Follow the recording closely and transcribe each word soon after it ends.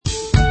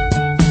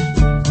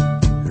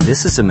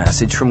This is a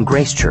message from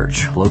Grace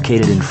Church,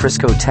 located in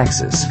Frisco,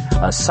 Texas,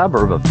 a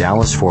suburb of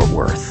Dallas-Fort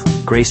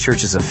Worth. Grace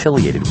Church is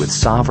affiliated with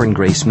Sovereign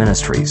Grace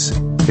Ministries.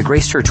 The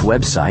Grace Church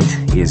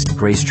website is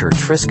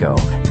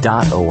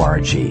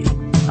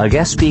gracechurchfrisco.org. A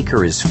guest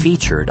speaker is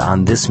featured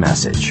on this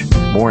message.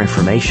 More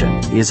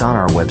information is on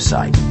our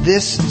website.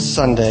 This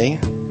Sunday,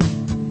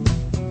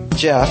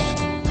 Jeff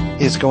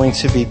is going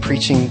to be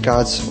preaching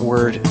God's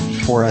Word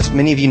for us.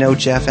 Many of you know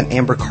Jeff and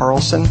Amber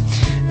Carlson.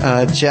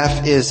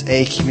 Jeff is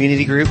a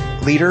community group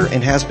leader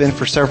and has been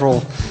for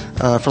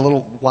a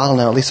little while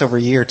now, at least over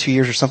a year, 2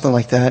 years or something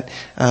like that.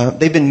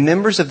 They've been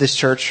members of this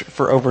church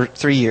for over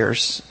 3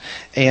 years.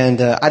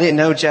 And I didn't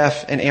know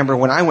Jeff and Amber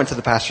when I went to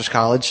the pastor's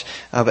college,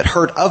 but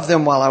heard of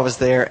them while I was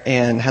there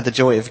and had the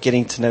joy of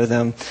getting to know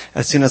them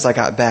as soon as I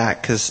got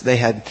back, because they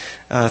had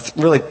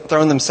really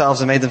thrown themselves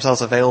and made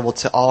themselves available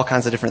to all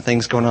kinds of different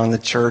things going on in the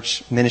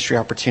church, ministry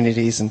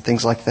opportunities and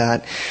things like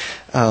that.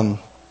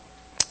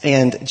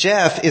 And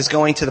Jeff is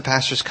going to the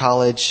pastor's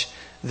college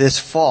this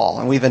fall,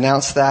 and we've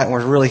announced that, and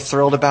we're really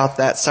thrilled about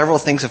that. Several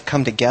things have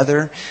come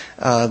together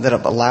that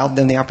have allowed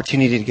them the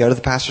opportunity to go to the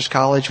pastor's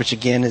college, which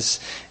again is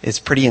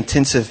pretty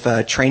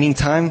intensive training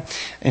time.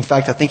 In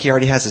fact, I think he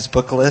already has his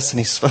book list, and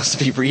he's supposed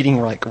to be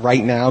reading like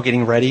right now,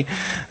 getting ready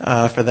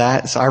for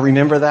that. So I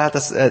remember that.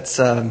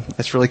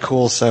 That's really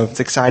cool. So it's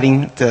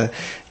exciting to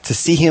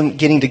see him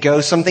getting to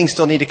go. Some things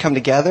still need to come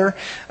together.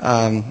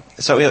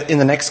 So in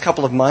the next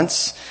couple of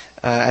months,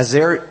 as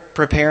they're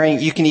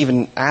preparing, you can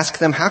even ask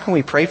them, how can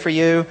we pray for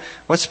you?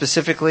 What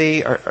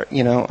specifically are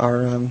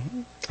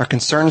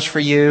concerns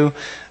for you?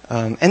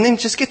 And then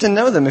just get to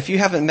know them. If you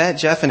haven't met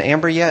Jeff and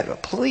Amber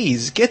yet,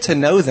 please get to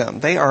know them.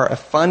 They are a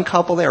fun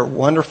couple. They are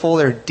wonderful.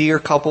 They're a dear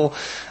couple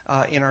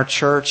in our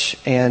church,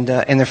 and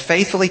they're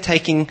faithfully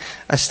taking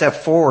a step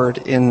forward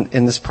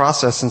in this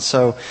process. And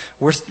so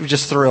we're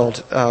just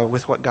thrilled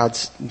with what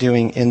God's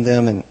doing in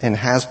them and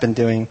has been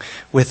doing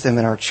with them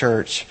in our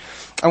church.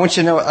 I want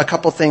you to know a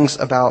couple things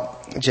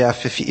about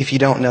Jeff, if you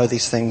don't know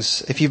these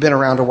things. If you've been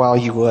around a while,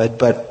 you would.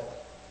 But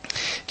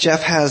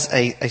Jeff has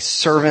a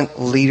servant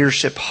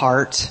leadership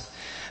heart.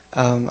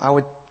 I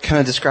would kind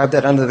of describe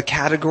that under the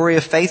category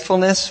of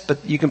faithfulness,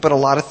 but you can put a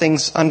lot of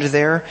things under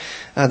there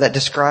that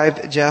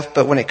describe Jeff.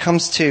 But when it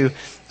comes to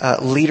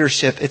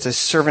leadership, it's a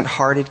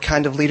servant-hearted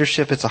kind of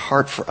leadership. It's a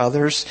heart for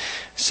others.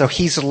 So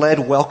he's led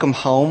Welcome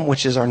Home,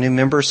 which is our new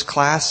members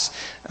class,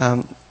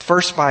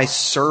 first by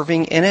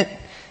serving in it,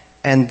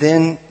 and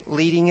then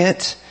leading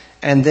it,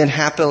 and then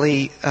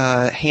happily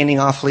handing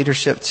off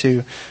leadership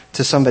to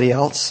somebody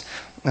else.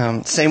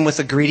 Same with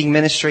the greeting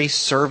ministry,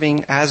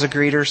 serving as a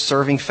greeter,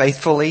 serving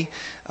faithfully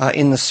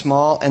in the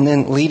small, and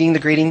then leading the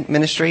greeting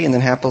ministry, and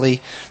then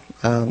happily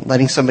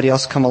letting somebody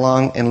else come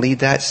along and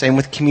lead that. Same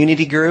with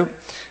community group,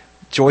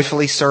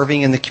 joyfully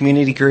serving in the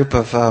community group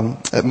of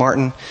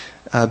Martin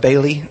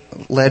Bailey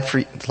led,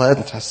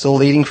 still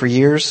leading for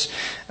years,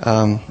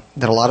 that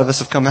a lot of us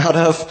have come out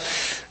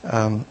of.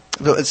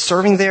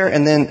 Serving there,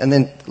 and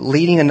then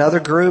leading another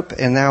group,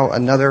 and now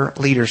another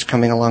leader's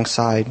coming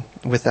alongside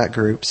with that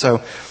group.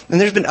 So, and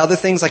there's been other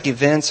things like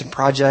events and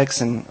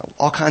projects and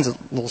all kinds of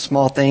little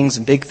small things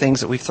and big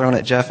things that we've thrown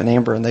at Jeff and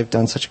Amber, and they've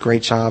done such a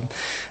great job.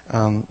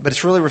 But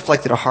it's really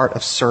reflected a heart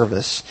of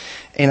service.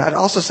 And I'd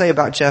also say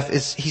about Jeff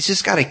is he's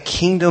just got a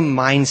kingdom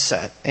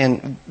mindset.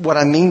 And what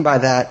I mean by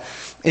that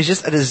is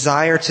just a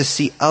desire to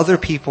see other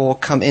people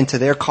come into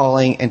their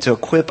calling and to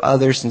equip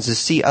others and to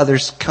see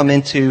others come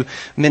into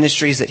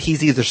ministries that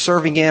he's either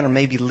serving in or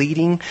maybe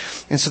leading.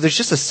 And so there's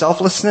just a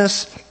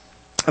selflessness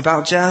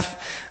about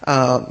Jeff.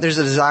 There's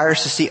a desire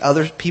to see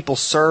other people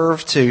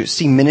serve, to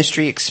see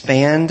ministry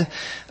expand.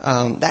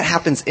 That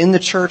happens in the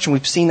church, and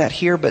we've seen that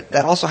here, but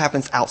that also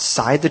happens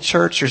outside the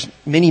church. There's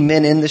many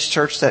men in this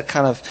church that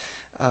kind of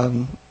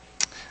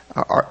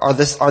are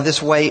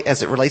this way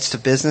as it relates to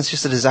business,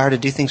 just a desire to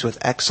do things with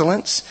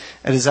excellence,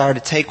 a desire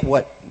to take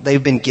what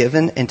they've been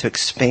given and to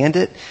expand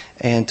it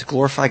and to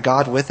glorify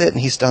God with it.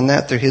 And he's done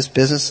that through his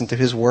business and through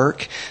his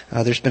work.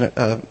 There's been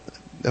a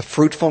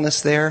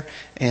fruitfulness there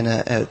and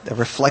a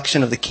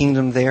reflection of the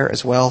kingdom there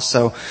as well.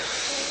 So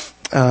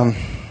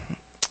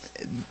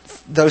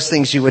those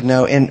things you would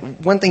know. And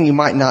one thing you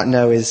might not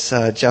know is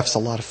Jeff's a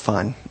lot of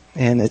fun.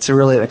 And it's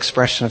really an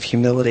expression of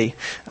humility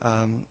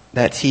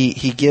that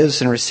he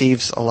gives and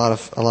receives a lot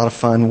of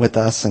fun with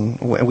us, and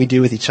we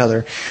do with each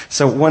other.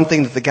 So one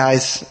thing that the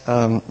guys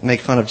make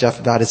fun of Jeff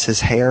about is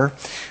his hair,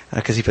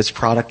 because he puts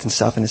product and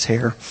stuff in his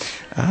hair.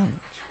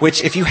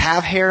 Which, if you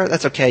have hair,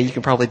 that's okay. You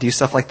can probably do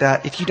stuff like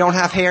that. If you don't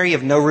have hair, you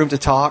have no room to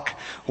talk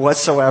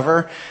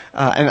whatsoever.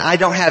 And I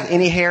don't have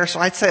any hair, so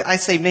I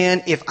say,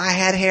 man, if I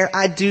had hair,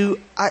 I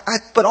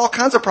put all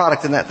kinds of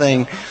product in that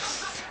thing.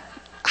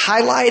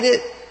 Highlight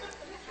it.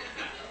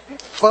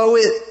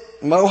 Faux it,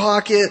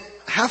 mohawk it,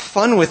 have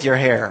fun with your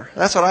hair.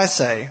 That's what I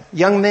say.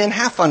 Young men,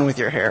 have fun with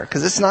your hair,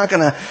 because it's not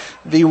going to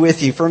be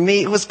with you. For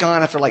me, it was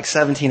gone after like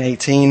 17,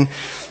 18.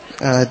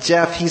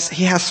 Jeff,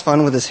 he has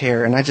fun with his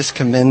hair, and I just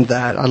commend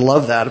that. I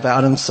love that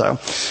about him. So,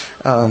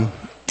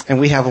 and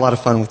we have a lot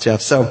of fun with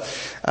Jeff. So,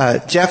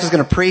 Jeff is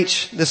going to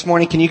preach this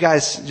morning. Can you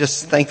guys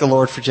just thank the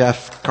Lord for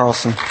Jeff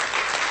Carlson?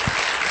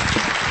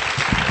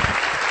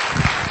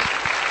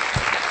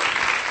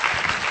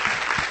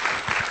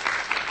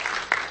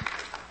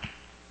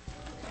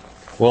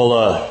 Well,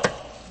 I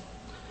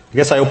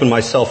guess I opened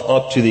myself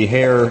up to the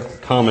hair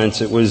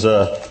comments. It was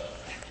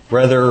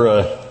rather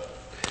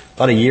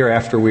about a year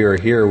after we were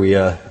here, we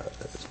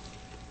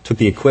took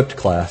the Equipped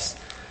class.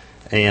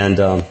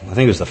 And I think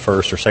it was the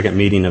first or second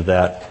meeting of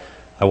that.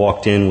 I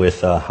walked in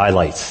with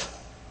highlights,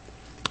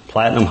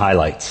 platinum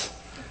highlights.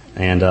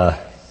 And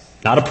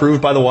not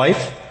approved by the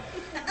wife,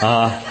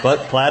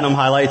 but platinum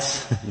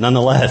highlights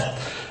nonetheless.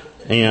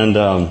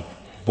 And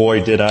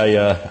boy, did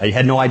I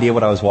had no idea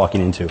what I was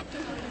walking into.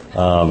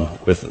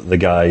 With the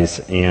guys,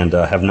 and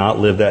have not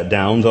lived that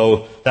down,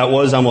 though that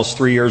was almost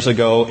 3 years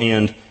ago,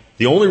 and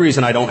the only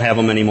reason I don't have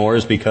them anymore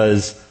is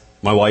because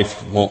my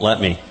wife won't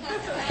let me.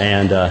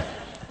 And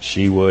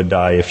she would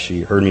die if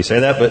she heard me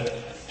say that, but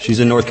she's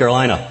in North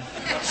Carolina.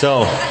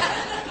 So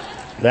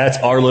that's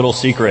our little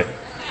secret.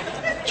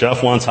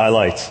 Jeff wants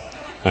highlights.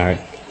 All right.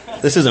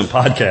 This isn't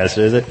podcast,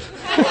 is it?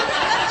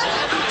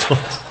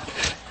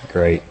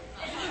 Great.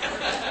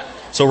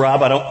 So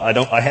Rob,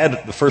 I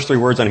had the first 3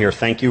 words on here.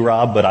 Thank you,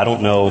 Rob, but I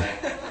don't know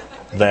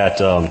that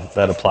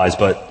that applies.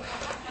 But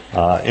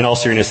in all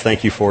seriousness,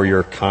 thank you for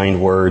your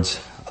kind words.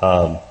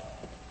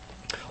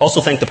 Also,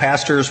 thank the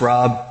pastors,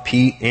 Rob,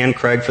 Pete, and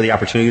Craig, for the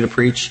opportunity to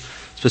preach.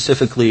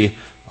 Specifically,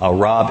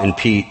 Rob and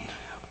Pete.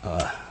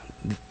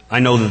 I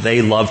know that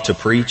they love to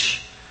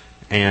preach,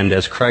 and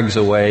as Craig's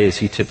away, as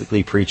he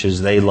typically preaches,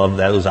 they love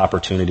those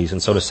opportunities.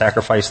 And so to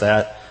sacrifice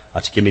that,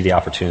 to give me the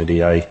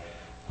opportunity, I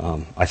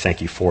thank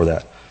you for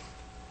that.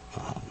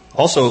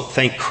 Also,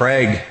 thank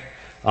Craig.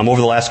 Over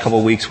the last couple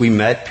of weeks, we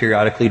met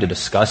periodically to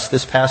discuss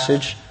this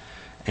passage.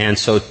 And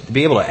so to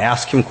be able to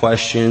ask him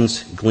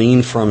questions,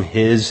 glean from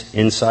his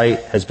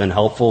insight has been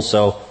helpful.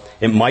 So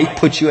it might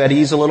put you at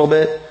ease a little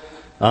bit.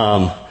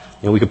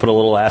 We could put a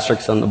little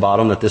asterisk on the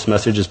bottom that this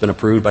message has been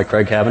approved by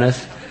Craig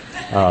Cavaneth.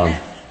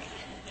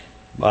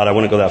 But I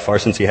wouldn't go that far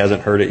since he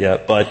hasn't heard it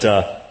yet. But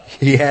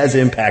he has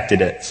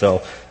impacted it. So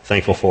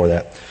thankful for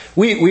that.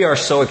 We are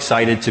so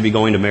excited to be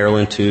going to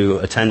Maryland to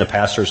attend the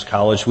Pastor's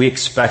College. We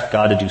expect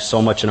God to do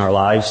so much in our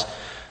lives,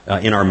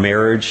 in our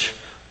marriage,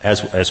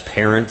 as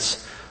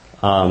parents.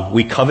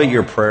 We covet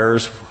your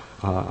prayers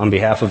on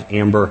behalf of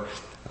Amber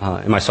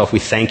and myself. We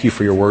thank you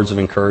for your words of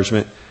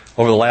encouragement.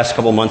 Over the last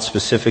couple of months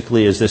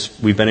specifically,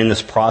 we've been in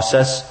this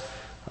process,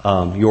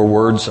 your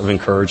words of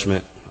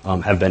encouragement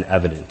have been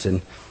evident.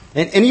 And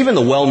even the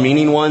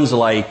well-meaning ones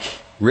like,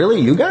 really,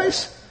 you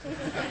guys?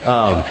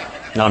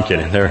 No, I'm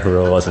kidding. There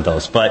really wasn't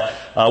those. But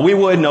we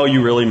would know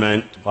you really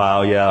meant,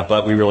 wow, yeah,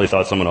 but we really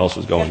thought someone else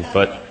was going.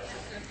 But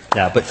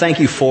thank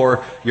you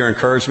for your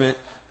encouragement.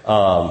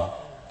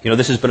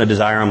 This has been a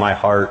desire on my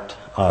heart,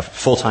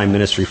 full-time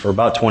ministry for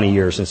about 20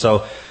 years. And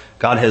so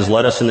God has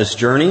led us in this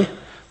journey.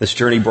 This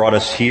journey brought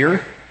us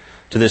here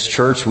to this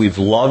church. We've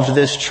loved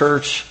this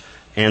church.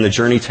 And the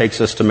journey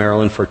takes us to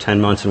Maryland for 10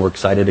 months, and we're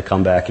excited to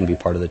come back and be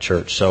part of the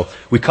church. So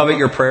we covet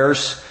your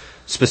prayers.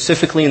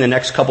 Specifically in the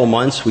next couple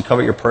months, we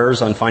covet your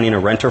prayers on finding a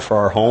renter for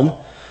our home.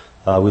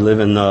 We live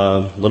in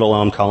the Little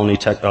Elm Colony,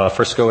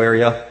 Frisco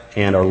area,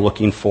 and are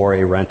looking for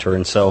a renter.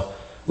 And so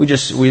we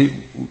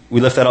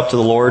lift that up to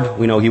the Lord.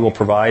 We know He will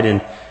provide,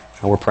 and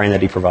we're praying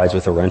that He provides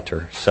with a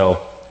renter.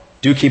 So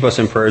do keep us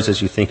in prayers as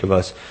you think of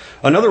us.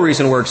 Another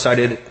reason we're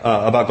excited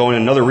about going,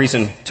 another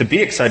reason to be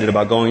excited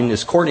about going,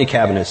 is Courtney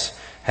Cavaness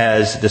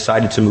has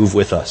decided to move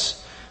with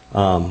us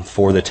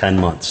for the 10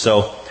 months.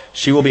 So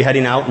she will be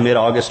heading out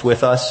mid-August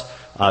with us.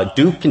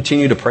 Do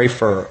continue to pray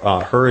for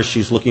her as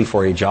she's looking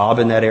for a job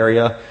in that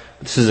area.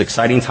 This is an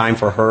exciting time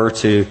for her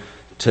to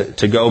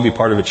go be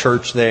part of a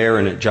church there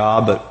and a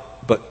job,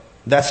 but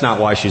that's not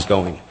why she's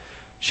going.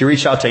 She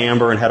reached out to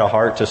Amber and had a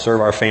heart to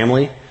serve our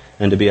family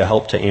and to be a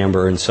help to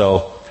Amber. And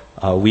so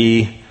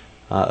we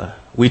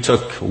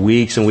took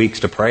weeks and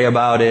weeks to pray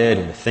about it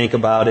and to think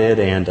about it,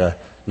 and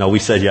we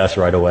said yes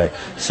right away.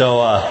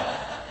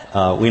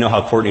 So we know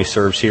how Courtney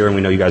serves here, and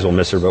we know you guys will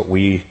miss her, but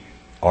we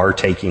are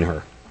taking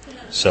her.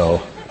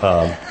 So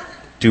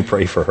do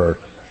pray for her.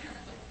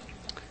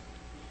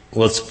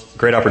 Well, it's a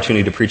great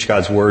opportunity to preach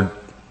God's Word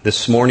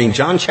this morning.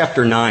 John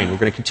chapter 9. We're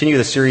going to continue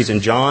the series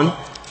in John.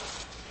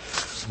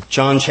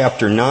 John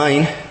chapter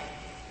 9.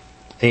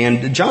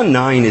 And John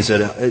 9 it's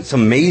an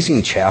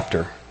amazing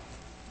chapter.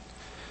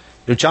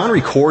 John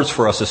records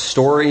for us a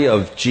story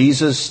of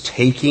Jesus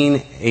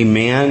taking a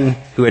man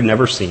who had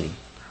never seen,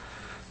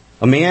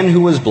 a man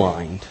who was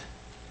blind,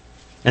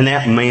 and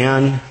that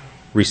man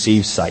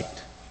received sight.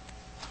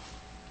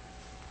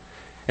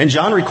 And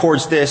John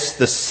records this,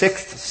 the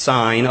 6th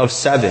sign of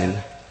 7,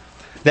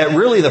 that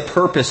really the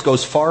purpose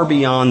goes far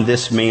beyond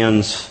this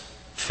man's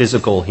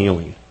physical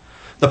healing.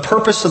 The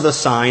purpose of the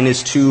sign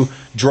is to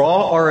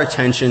draw our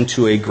attention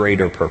to a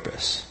greater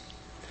purpose.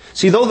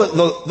 See, though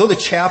the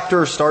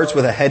chapter starts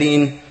with a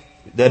heading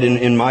that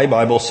in my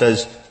Bible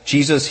says,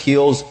 Jesus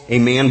heals a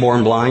man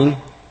born blind,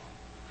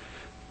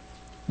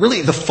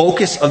 really the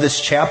focus of this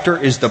chapter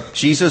is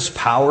Jesus'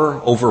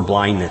 power over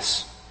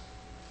blindness,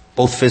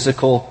 both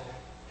physical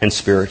and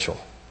spiritual.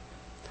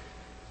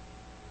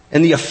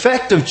 And the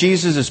effect of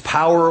Jesus'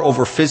 power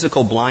over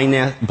physical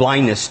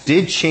blindness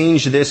did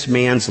change this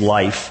man's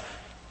life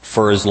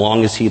for as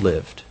long as he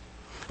lived.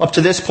 Up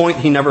to this point,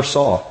 he never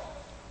saw.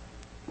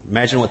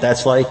 Imagine what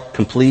that's like.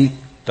 Complete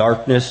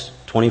darkness,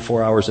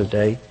 24 hours a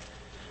day.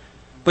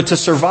 But to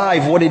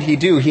survive, what did he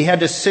do? He had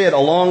to sit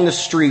along the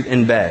street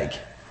and beg.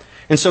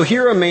 And so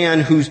here a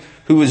man who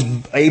was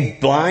a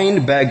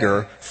blind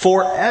beggar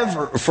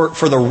forever,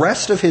 for the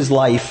rest of his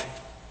life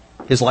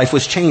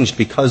was changed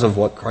because of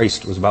what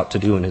Christ was about to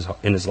do in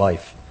his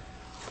life.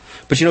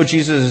 But you know,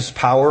 Jesus'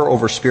 power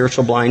over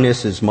spiritual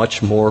blindness is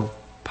much more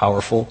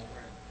powerful,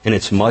 and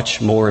it's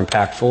much more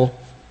impactful.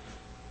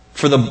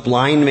 For the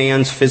blind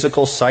man's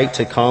physical sight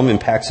to come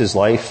impacts his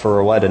life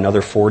for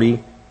another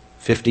 40,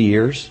 50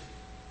 years?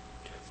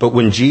 But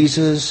when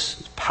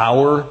Jesus'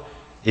 power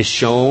is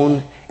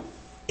shown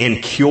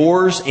and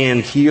cures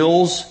and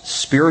heals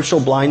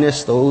spiritual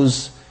blindness,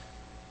 those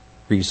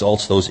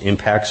results, those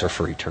impacts are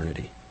for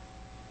eternity.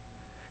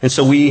 And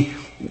so we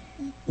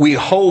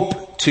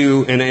hope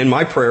to, and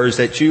my prayer is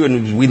that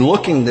we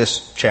look in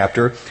this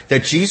chapter,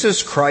 that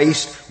Jesus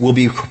Christ will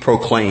be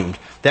proclaimed.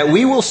 That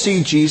we will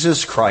see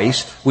Jesus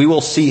Christ, we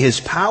will see His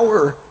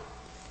power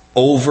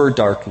over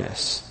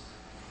darkness.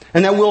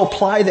 And that we'll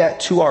apply that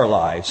to our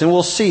lives. And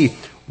we'll see,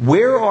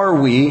 where are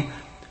we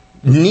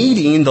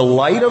needing the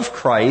light of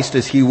Christ,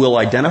 as He will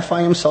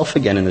identify Himself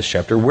again in this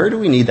chapter? Where do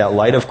we need that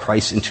light of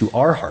Christ into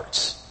our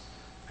hearts?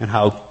 And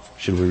how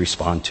should we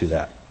respond to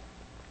that?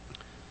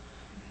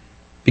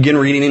 Begin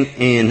reading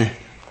in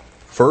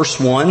verse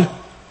 1.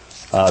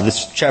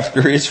 This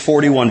chapter is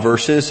 41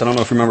 verses. I don't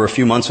know if you remember a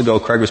few months ago,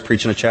 Craig was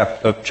preaching a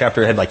chapter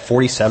that had like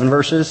 47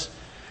 verses.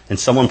 And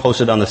someone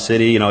posted on the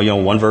city,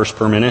 one verse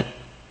per minute.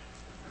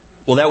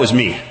 Well, that was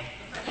me.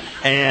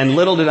 And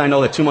little did I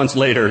know that 2 months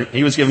later,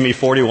 he was giving me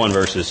 41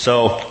 verses.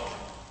 So,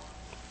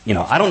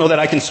 I don't know that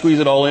I can squeeze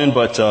it all in,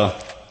 but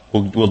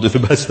we'll do the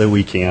best that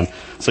we can.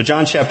 So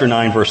John chapter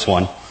 9, verse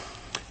 1.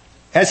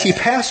 As he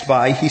passed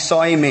by, he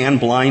saw a man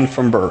blind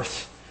from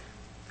birth.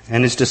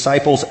 And his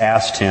disciples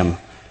asked him,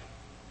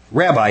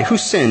 Rabbi, who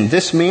sinned,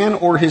 this man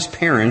or his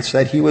parents,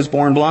 that he was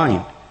born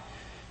blind?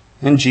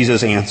 And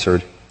Jesus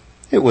answered,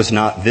 It was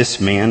not that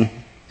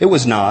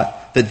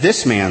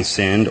this man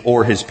sinned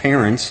or his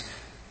parents,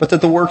 but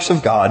that the works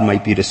of God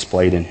might be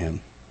displayed in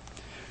him.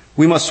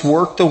 We must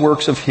work the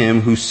works of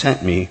him who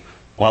sent me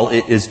while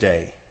it is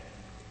day.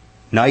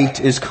 Night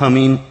is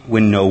coming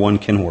when no one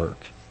can work.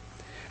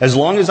 As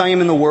long as I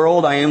am in the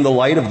world, I am the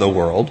light of the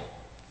world.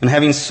 And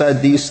having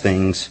said these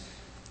things,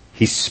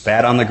 he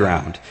spat on the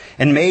ground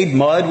and made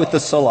mud with the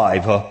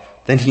saliva.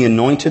 Then he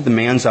anointed the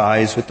man's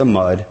eyes with the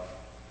mud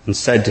and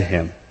said to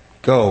him,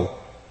 Go,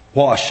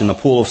 wash in the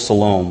pool of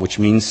Siloam, which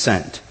means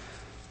sent.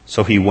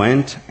 So he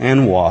went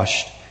and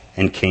washed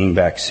and came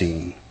back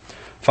seeing.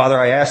 Father,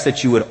 I ask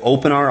that you would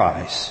open our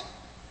eyes,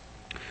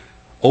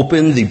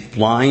 open the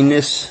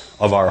blindness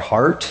of our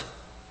heart,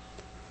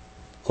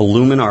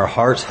 illumine our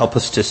hearts, help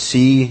us to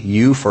see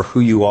you for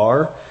who you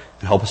are,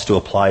 and help us to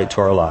apply it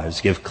to our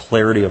lives. Give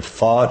clarity of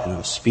thought and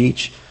of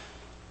speech.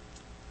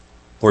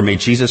 Lord, may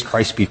Jesus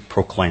Christ be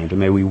proclaimed, and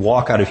may we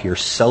walk out of here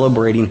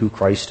celebrating who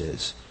Christ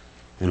is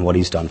and what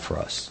He's done for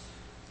us.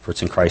 For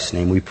it's in Christ's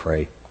name we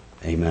pray.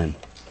 Amen.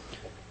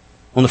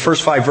 On the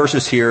first 5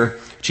 verses here,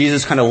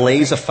 Jesus kind of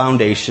lays a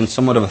foundation,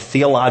 somewhat of a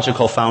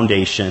theological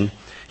foundation.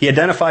 He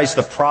identifies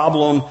the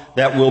problem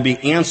that will be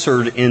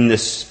answered in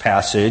this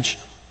passage,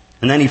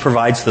 and then He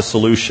provides the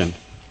solution.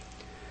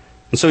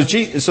 And so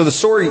the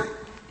story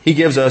He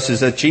gives us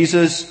is that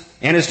Jesus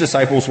and His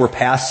disciples were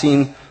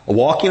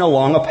walking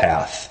along a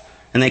path,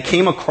 and they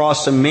came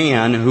across a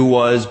man who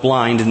was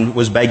blind and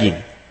was begging.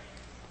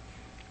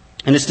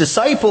 And His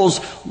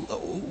disciples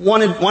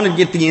wanted to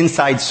get the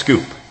inside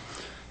scoop.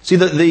 See,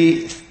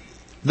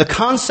 the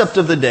concept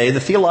of the day,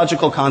 the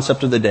theological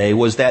concept of the day,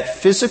 was that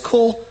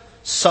physical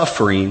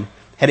suffering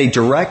had a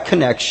direct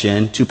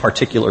connection to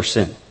particular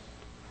sin.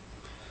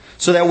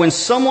 So that when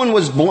someone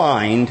was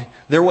blind,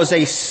 there was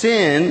a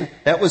sin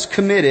that was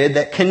committed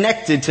that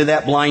connected to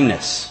that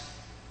blindness.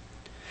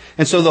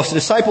 And so the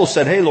disciples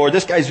said, Hey, Lord,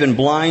 this guy's been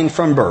blind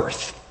from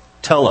birth.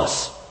 Tell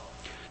us,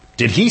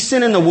 did he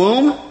sin in the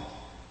womb?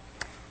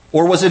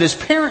 Or was it his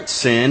parents'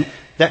 sin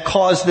that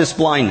caused this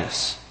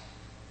blindness?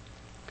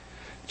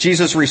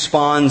 Jesus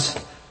responds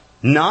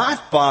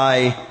not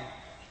by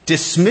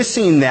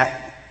dismissing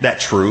that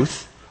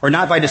truth, or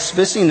not by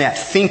dismissing that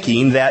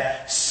thinking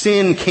that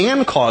sin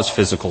can cause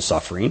physical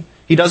suffering.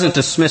 He doesn't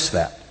dismiss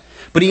that.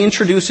 But He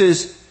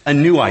introduces a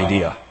new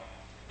idea.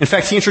 In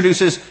fact, He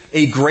introduces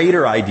a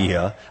greater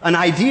idea, an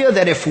idea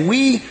that if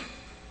we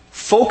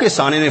focus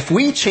on it, if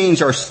we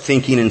change our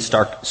thinking and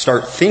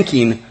start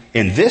thinking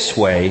in this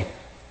way,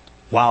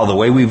 wow, the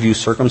way we view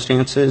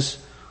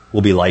circumstances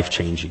will be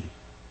life-changing.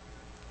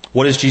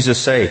 What does Jesus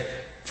say?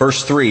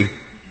 Verse 3,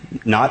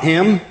 not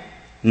him,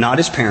 not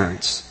his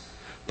parents,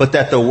 but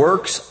that the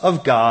works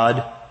of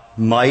God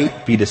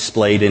might be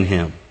displayed in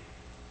him.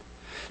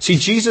 See,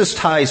 Jesus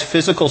ties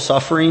physical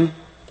suffering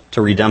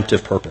to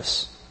redemptive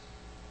purpose.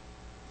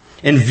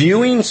 And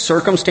viewing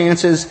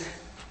circumstances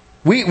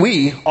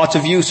We ought to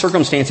view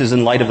circumstances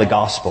in light of the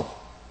gospel.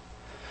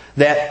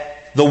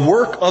 That the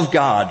work of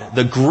God,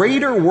 the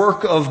greater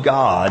work of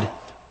God,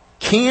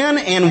 can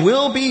and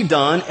will be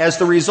done as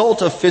the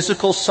result of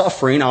physical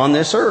suffering on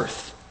this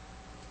earth.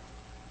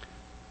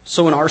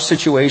 So in our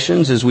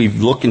situations, as we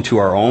look into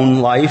our own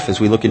life, as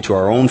we look into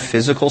our own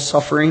physical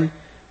suffering,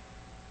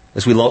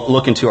 as we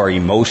look into our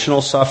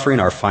emotional suffering,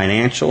 our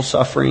financial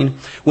suffering,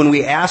 when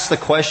we ask the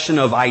question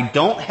of, I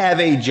don't have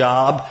a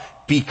job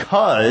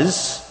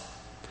because,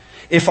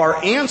 if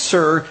our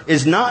answer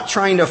is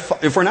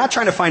if we're not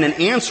trying to find an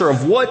answer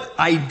of what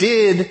I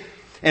did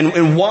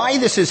and why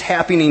this is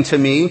happening to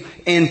me,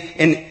 and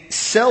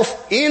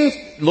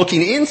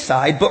looking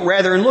inside, but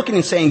rather in looking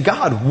and saying,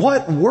 God,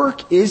 what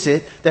work is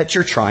it that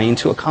you're trying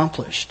to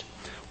accomplish?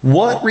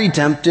 What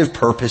redemptive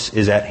purpose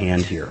is at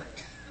hand here?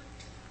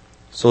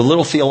 So a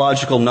little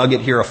theological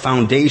nugget here, a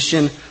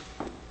foundation,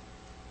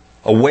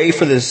 a way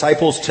for the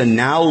disciples to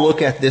now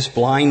look at this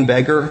blind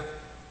beggar.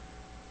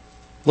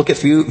 Look at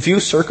view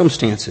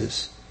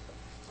circumstances.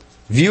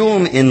 View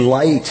them in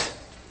light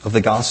of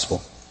the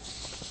gospel.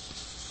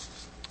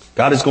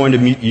 God is going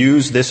to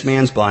use this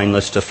man's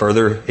blindness to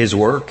further His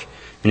work,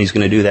 and He's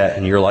going to do that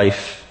in your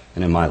life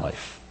and in my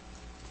life.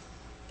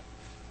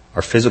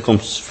 Our physical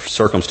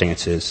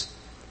circumstances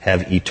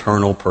have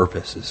eternal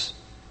purposes.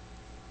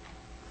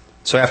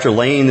 So after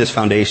laying this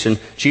foundation,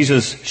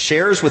 Jesus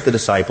shares with the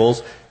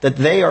disciples that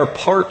they are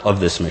part of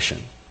this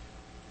mission.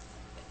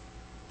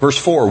 Verse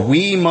 4,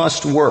 we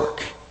must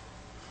work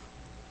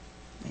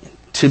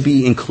to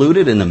be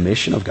included in the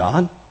mission of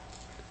God.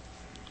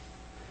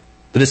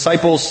 The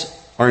disciples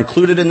are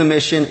included in the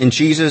mission, and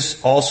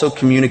Jesus also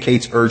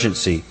communicates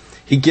urgency.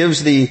 He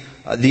gives the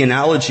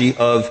analogy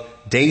of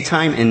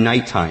daytime and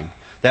nighttime.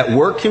 That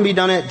work can be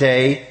done at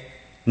day,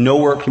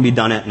 no work can be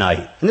done at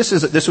night. And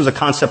this was a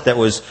concept that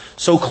was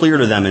so clear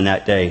to them in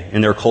that day,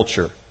 in their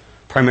culture,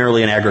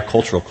 primarily an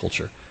agricultural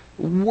culture.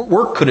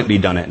 Work couldn't be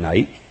done at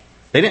night.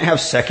 They didn't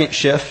have second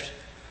shift.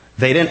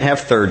 They didn't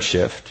have third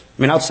shift.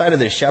 I mean, outside of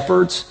the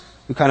shepherds,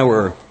 who kind of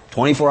were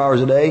 24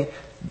 hours a day,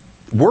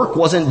 work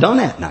wasn't done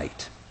at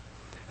night.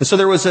 And so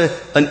there was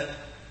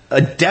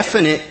a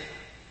definite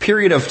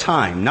period of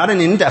time, not an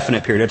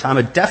indefinite period of time,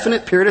 a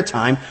definite period of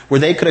time where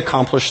they could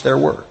accomplish their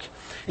work.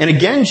 And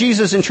again,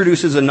 Jesus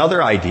introduces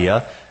another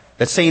idea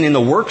that's saying in the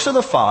works of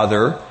the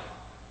Father,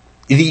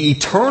 the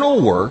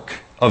eternal work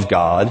of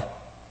God,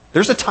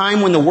 there's a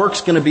time when the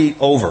work's going to be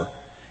over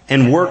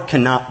and work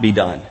cannot be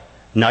done.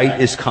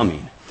 Night is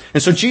coming.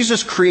 And so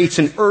Jesus creates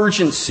an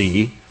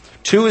urgency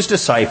to His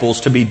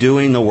disciples to be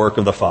doing the work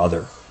of the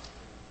Father.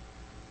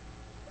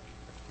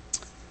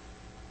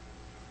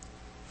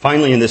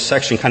 Finally, in this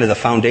section, kind of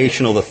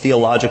the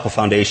theological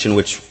foundation,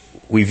 which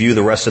we view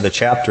the rest of the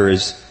chapter,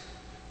 is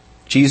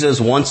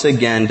Jesus once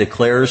again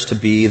declares to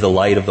be the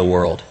light of the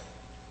world.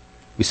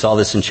 We saw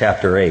this in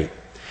chapter 8.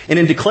 And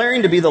in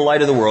declaring to be the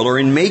light of the world, or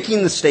in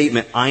making the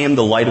statement, I am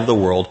the light of the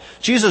world,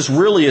 Jesus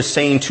really is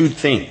saying two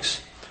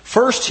things.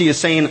 First, He is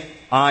saying,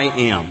 I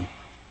am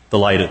the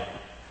light.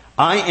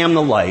 I am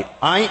the light.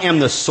 I am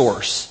the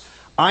source.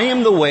 I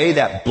am the way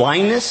that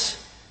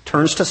blindness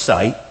turns to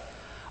sight.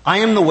 I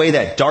am the way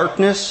that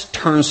darkness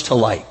turns to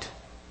light.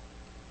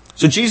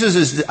 So Jesus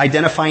is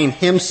identifying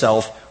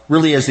Himself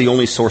really as the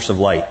only source of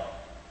light.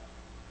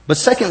 But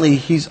secondly,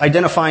 He's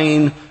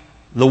identifying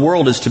the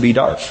world as to be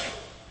dark.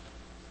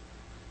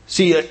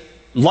 See,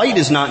 light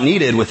is not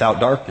needed without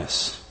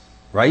darkness,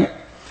 right?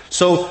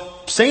 So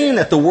saying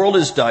that the world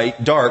is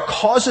dark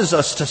causes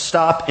us to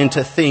stop and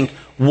to think,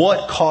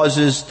 what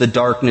causes the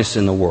darkness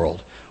in the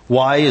world?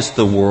 Why is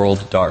the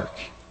world dark?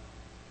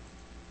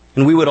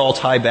 And we would all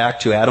tie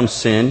back to Adam's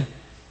sin,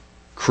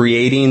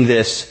 creating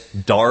this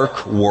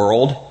dark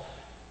world,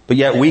 but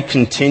yet we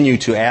continue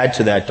to add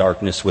to that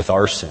darkness with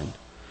our sin.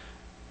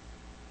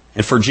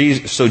 And so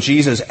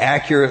Jesus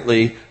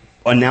accurately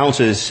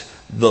announces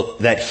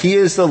that He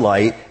is the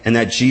light, and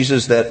that He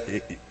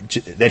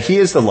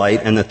is the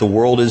light, and that the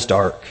world is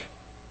dark.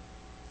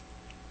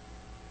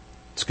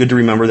 It's good to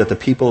remember that the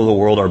people of the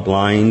world are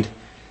blind,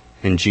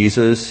 and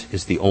Jesus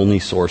is the only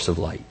source of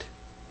light.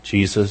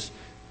 Jesus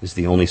is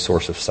the only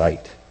source of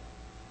sight.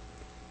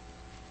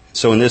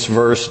 So in this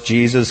verse,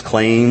 Jesus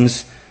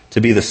claims to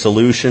be the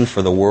solution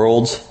for the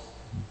world's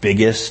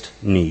biggest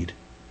need: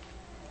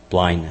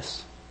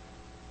 blindness.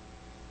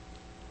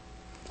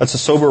 That's a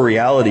sober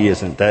reality,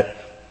 isn't it?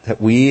 That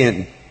we,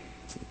 in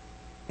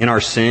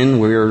our sin,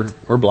 we're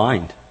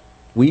blind.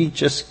 We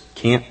just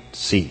can't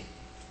see.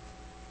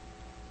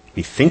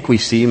 We think we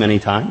see many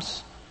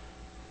times,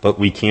 but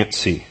we can't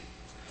see.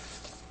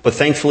 But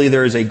thankfully,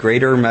 there is a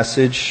greater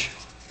message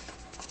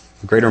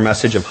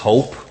of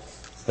hope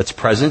that's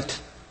present,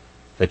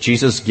 that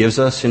Jesus gives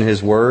us in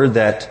His Word,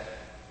 that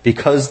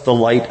because the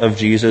light of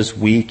Jesus,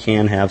 we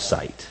can have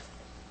sight.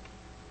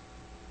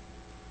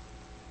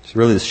 So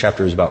really, this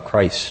chapter is about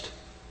Christ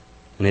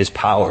and His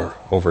power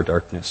over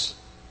darkness.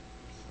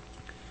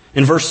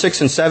 In verse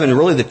 6 and 7,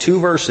 really the two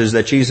verses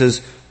that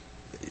Jesus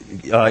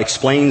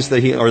explains,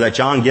 or that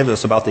John gives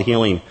us about the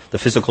healing, the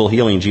physical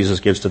healing Jesus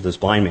gives to this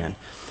blind man.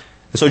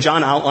 And so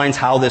John outlines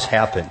how this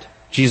happened.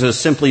 Jesus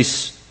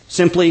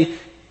simply,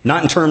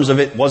 not in terms of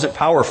it wasn't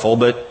powerful,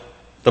 but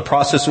the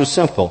process was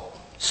simple.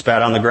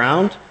 Spat on the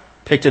ground,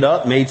 picked it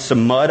up, made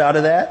some mud out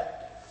of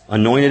that,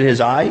 anointed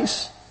his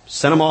eyes,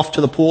 sent him off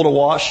to the pool to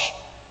wash.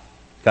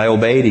 Guy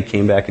obeyed, he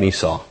came back and he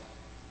saw.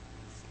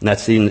 And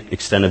that's the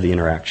extent of the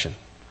interaction.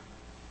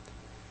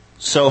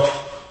 So,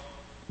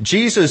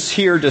 Jesus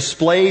here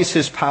displays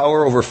his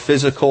power over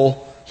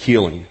physical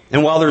healing.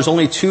 And while there's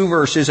only 2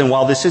 verses, and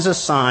while this is a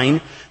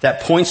sign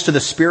that points to the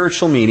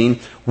spiritual meaning,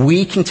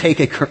 we can take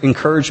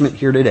encouragement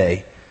here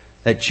today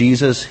that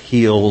Jesus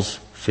heals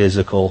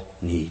physical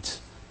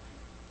needs.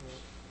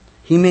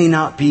 He may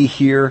not be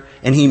here,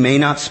 and he may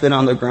not spit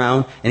on the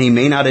ground, and he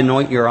may not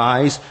anoint your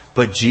eyes,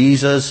 but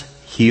Jesus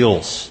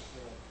heals.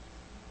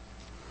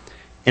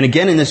 And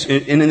again, in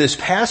this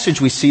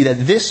passage, we see that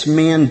this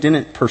man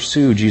didn't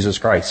pursue Jesus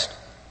Christ.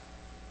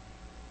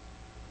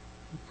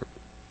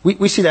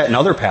 We see that in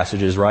other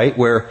passages, right?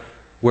 Where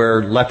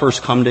lepers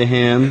come to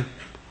him,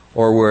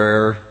 or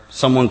where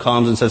someone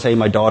comes and says, hey,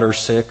 my daughter's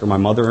sick, or my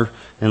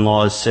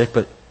mother-in-law is sick.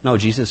 But no,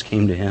 Jesus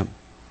came to him.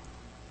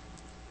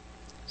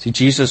 See,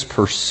 Jesus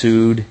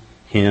pursued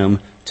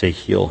him to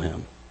heal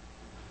him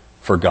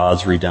for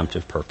God's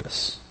redemptive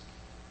purpose.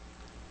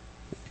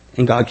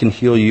 And God can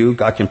heal you,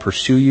 God can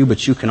pursue you,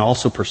 but you can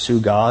also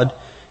pursue God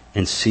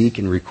and seek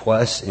and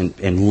request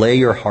and lay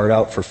your heart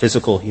out for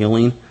physical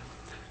healing.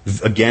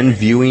 Again,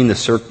 viewing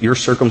your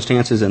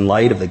circumstances in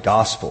light of the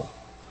gospel.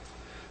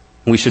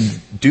 And we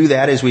should do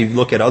that as we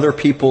look at other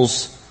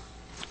people's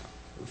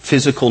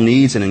physical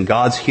needs, and in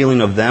God's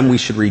healing of them, we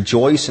should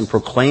rejoice and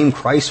proclaim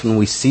Christ when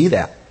we see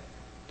that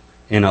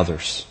in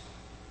others.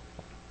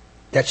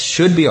 That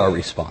should be our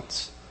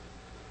response.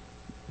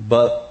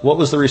 But what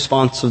was the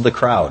response of the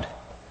crowd?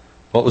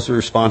 What was the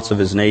response of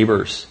his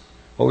neighbors?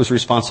 What was the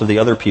response of the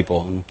other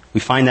people? And we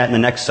find that in the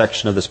next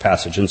section of this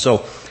passage. And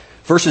so,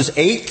 verses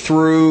 8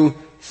 through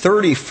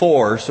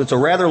 34, so it's a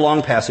rather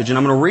long passage, and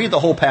I'm going to read the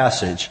whole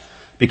passage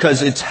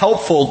because it's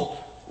helpful.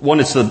 One,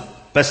 it's the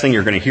best thing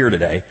you're going to hear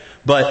today,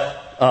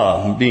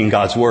 but being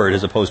God's Word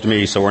as opposed to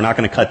me, so we're not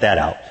going to cut that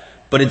out.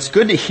 But it's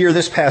good to hear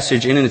this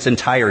passage in its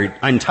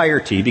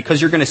entirety because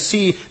you're going to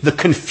see the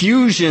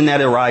confusion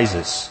that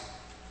arises.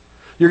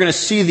 You're going to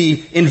see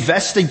the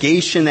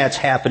investigation that's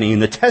happening,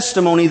 the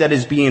testimony that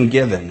is being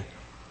given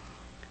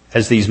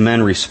as these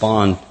men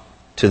respond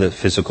to the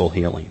physical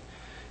healing.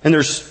 And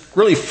there's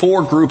really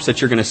 4 groups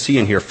that you're going to see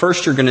in here.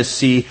 First, you're going to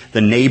see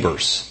the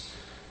neighbors.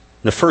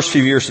 In the first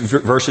few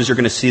verses, you're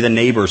going to see the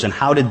neighbors and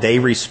how did they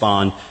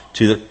respond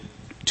to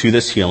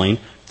this healing.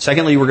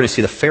 Secondly, we're going to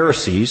see the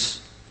Pharisees.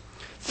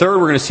 Third,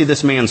 we're going to see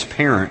this man's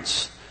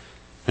parents.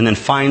 And then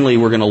finally,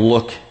 we're going to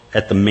look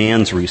at the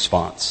man's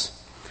response.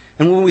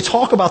 And when we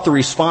talk about the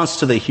response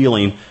to the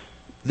healing,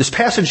 this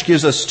passage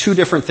gives us 2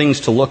 different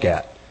things to look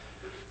at.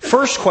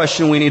 First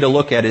question we need to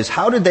look at is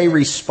how did they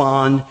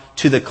respond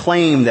to the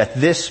claim that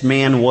this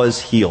man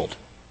was healed?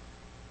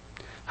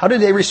 How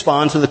did they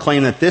respond to the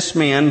claim that this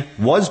man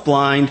was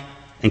blind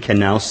and can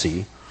now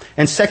see?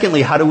 And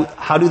secondly, how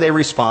do they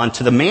respond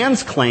to the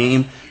man's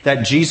claim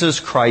that Jesus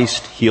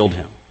Christ healed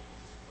him?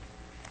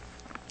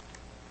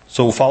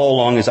 So follow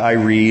along as I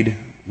read.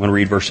 I'm going to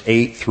read verse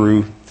 8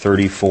 through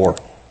 34.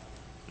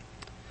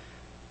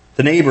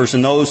 The neighbors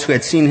and those who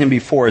had seen him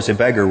before as a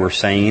beggar were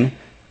saying,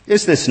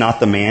 "Is this not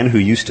the man who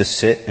used to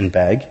sit and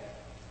beg?"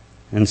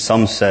 And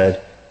some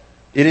said,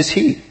 "It is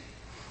he."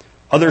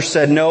 Others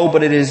said, "No,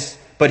 but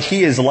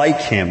he is like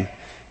him."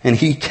 And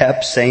he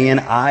kept saying,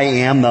 "I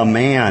am the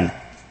man."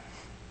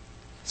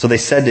 So they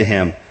said to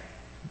him,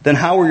 "Then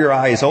how were your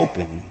eyes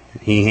open?"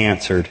 He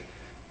answered,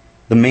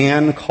 "The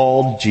man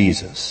called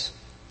Jesus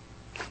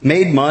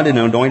made mud and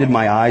anointed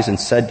my eyes and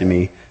said to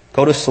me,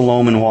 'Go to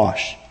Siloam and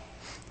wash.'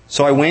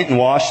 So I went and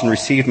washed and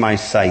received my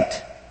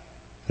sight."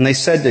 And they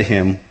said to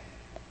him,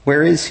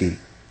 "Where is he?"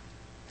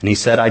 And he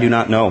said, "I do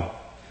not know."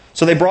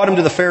 So they brought him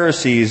to the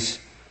Pharisees,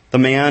 the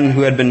man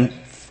who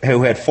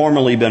had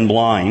formerly been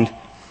blind.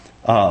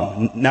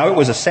 Now it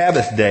was a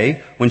Sabbath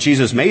day when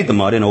Jesus made the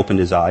mud and opened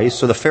his eyes.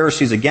 So the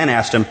Pharisees again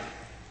asked him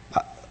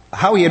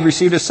how he had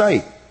received his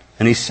sight.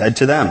 And he said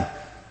to them,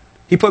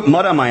 "He put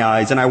mud on my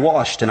eyes, and I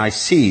washed, and I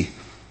see."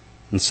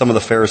 And some of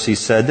the Pharisees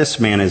said, "This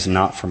man is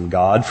not from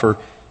God, for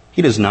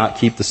he does not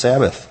keep the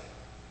Sabbath."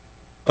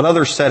 But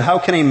others said, "How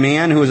can a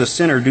man who is a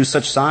sinner do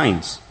such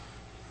signs?"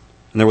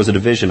 And there was a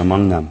division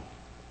among them.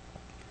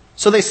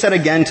 So they said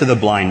again to the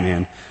blind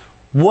man,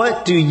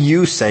 "What do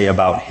you say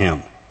about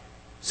him,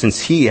 since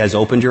he has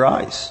opened your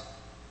eyes?"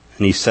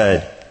 And he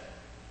said,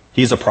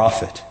 "He is a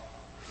prophet."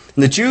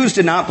 And the Jews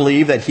did not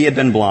believe that he had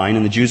been blind,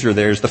 and the Jews were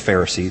theirs, the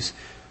Pharisees.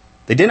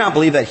 They did not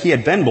believe that he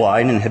had been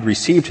blind and had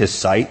received his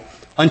sight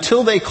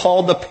until they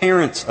called the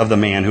parents of the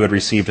man who had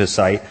received his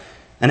sight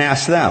and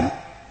asked them,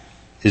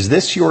 "Is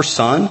this your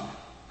son,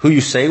 who you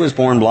say was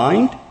born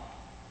blind?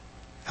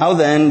 How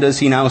then does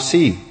he now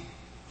see?"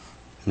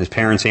 And his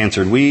parents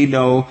answered, "We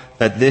know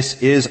that this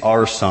is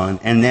our son,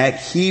 and that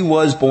he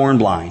was born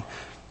blind.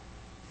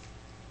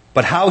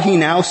 But how he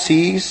now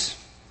sees,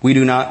 we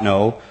do not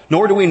know,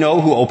 nor do we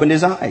know who opened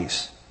his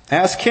eyes."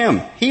 Ask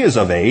him. He is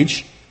of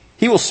age.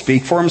 He will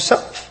speak for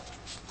himself."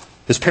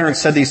 His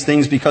parents said these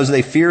things because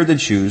they feared the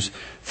Jews,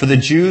 for the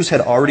Jews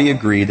had already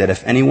agreed that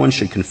if anyone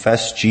should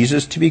confess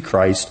Jesus to be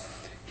Christ,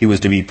 he was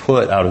to be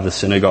put out of the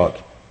synagogue.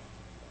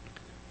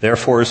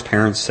 Therefore his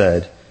parents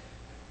said,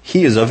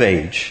 "He is of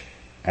age.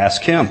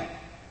 Ask him."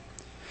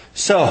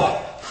 So,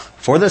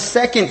 for the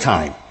second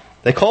time,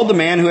 they called the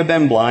man who had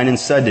been blind and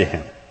said to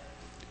him,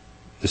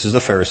 this is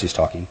the Pharisees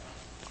talking,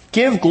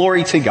 "Give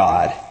glory to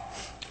God.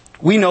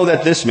 We know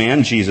that this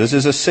man, Jesus,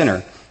 is a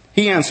sinner."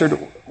 He answered,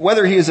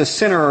 "Whether he is a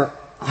sinner,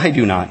 I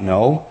do not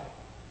know.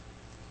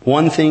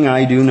 One thing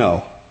I do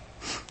know,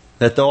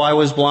 that though I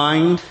was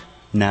blind,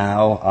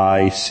 now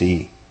I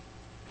see."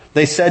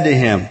 They said to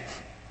him,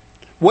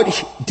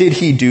 "What did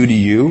he do to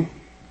you?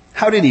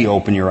 How did he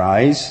open your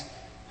eyes?"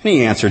 And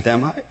he answered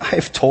them, I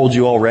have told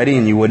you already,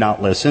 and you would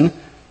not listen.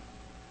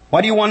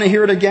 Why do you want to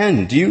hear it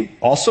again? Do you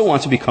also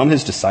want to become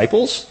his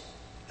disciples?"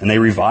 And they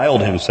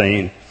reviled him,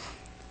 saying,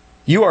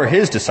 "You are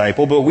his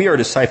disciple, but we are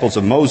disciples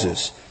of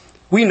Moses.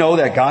 We know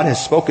that God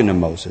has spoken to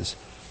Moses.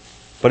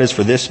 But as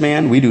for this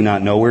man, we do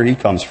not know where he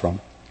comes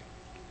from."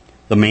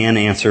 The man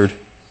answered,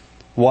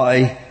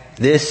 "Why,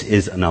 this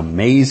is an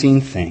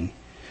amazing thing.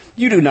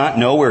 You do not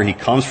know where he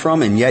comes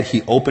from, and yet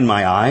he opened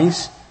my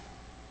eyes.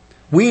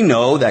 We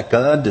know that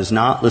God does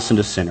not listen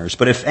to sinners,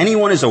 but if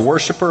anyone is a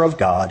worshiper of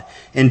God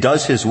and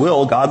does his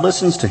will, God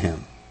listens to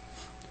him.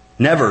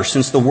 Never,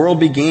 since the world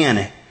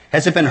began,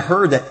 has it been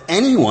heard that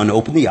anyone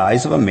opened the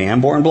eyes of a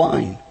man born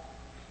blind.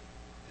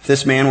 If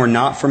this man were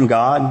not from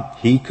God,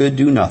 he could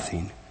do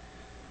nothing."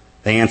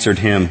 They answered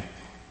him,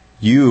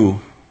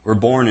 "You were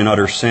born in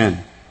utter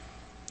sin,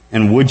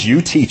 and would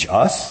you teach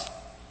us?"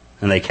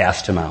 And they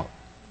cast him out.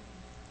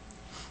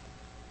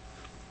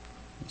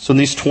 So in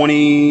these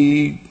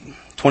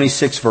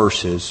 26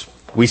 verses,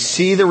 we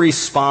see the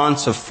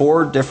response of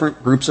 4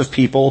 different groups of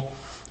people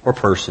or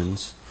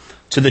persons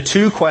to the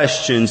 2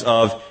 questions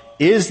of,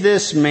 is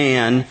this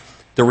man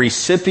the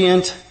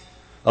recipient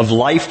of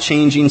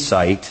life-changing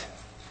sight?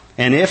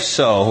 And if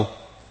so,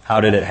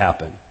 how did it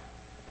happen?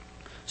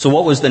 So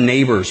what was the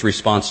neighbor's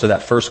response to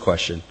that first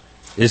question?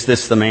 Is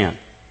this the man?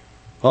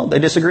 Well, they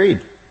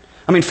disagreed.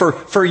 I mean,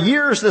 for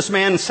years this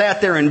man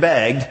sat there and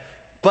begged,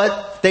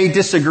 but they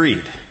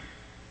disagreed.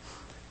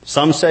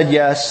 Some said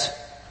yes,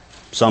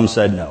 some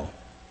said no.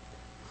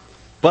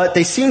 But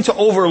they seemed to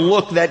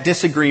overlook that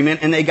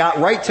disagreement, and they got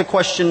right to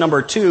question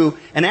number 2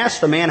 and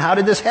asked the man, "How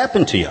did this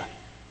happen to you?"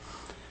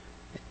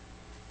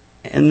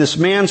 And this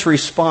man's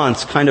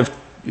response a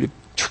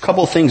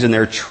couple of things in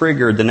there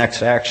triggered the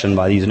next action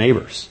by these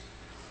neighbors.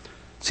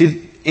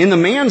 See, in the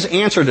man's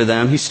answer to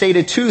them, he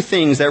stated 2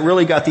 things that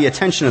really got the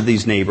attention of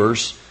these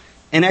neighbors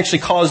and actually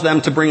caused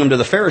them to bring him to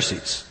the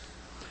Pharisees.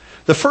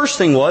 The first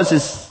thing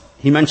is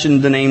he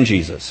mentioned the name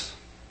Jesus.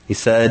 He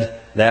said,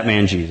 "That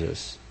man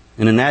Jesus."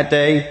 And in that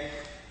day,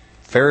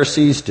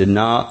 Pharisees did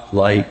not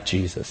like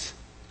Jesus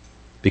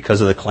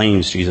because of the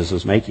claims Jesus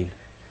was making.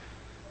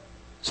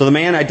 So the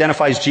man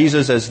identifies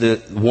Jesus as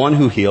the one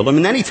who healed him,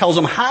 and then he tells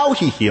him how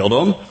he healed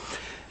him.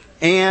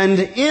 And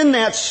in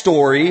that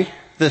story,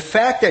 the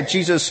fact that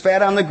Jesus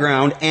spat on the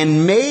ground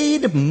and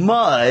made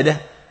mud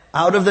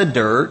out of the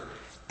dirt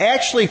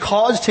actually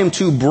caused him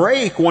to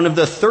break one of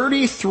the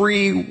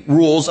 33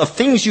 rules of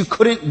things you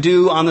couldn't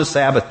do on the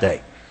Sabbath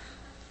day.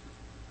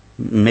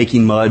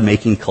 Making mud,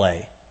 making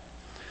clay.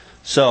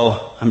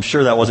 So I'm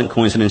sure that wasn't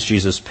coincidence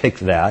Jesus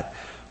picked that.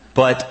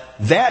 But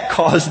that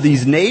caused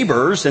these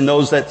neighbors and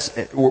those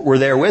that were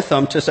there with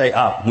them to say,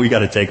 we got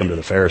to take him to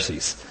the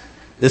Pharisees.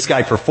 This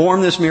guy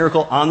performed this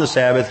miracle on the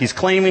Sabbath. He's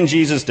claiming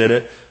Jesus did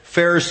it.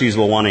 Pharisees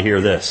will want to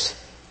hear this.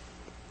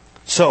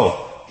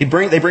 So they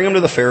bring him to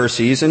the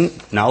Pharisees, and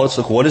now let's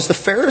look, what is the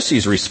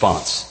Pharisees'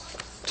 response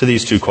to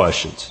these 2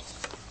 questions?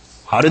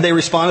 How did they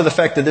respond to the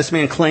fact that this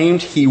man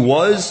claimed he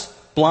was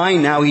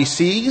blind, now he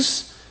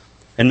sees?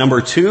 And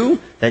number 2,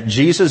 that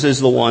Jesus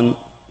is the one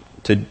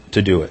to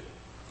do it.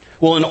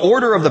 Well, in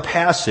order of the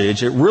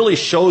passage, it really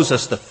shows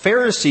us the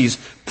Pharisees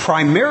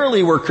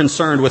primarily were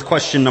concerned with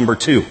question number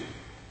 2.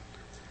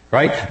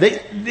 Right?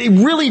 They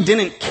really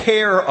didn't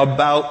care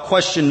about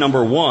question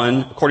number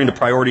 1, according to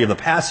priority of the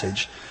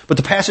passage. But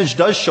the passage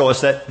does show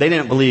us that they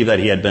didn't believe that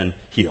he had been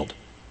healed.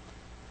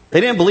 They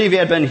didn't believe he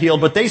had been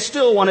healed, but they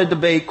still wanted to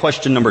debate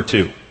question number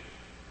 2.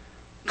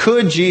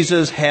 Could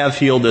Jesus have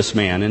healed this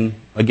man? And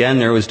again,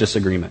 there was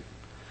disagreement.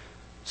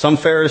 Some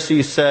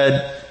Pharisees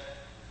said,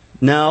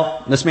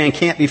 no, this man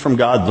can't be from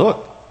God.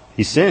 Look,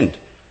 he sinned.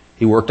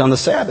 He worked on the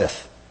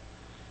Sabbath.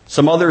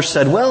 Some others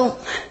said, well,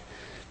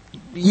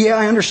 yeah,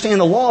 I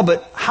understand the law,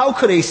 but how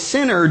could a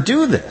sinner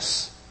do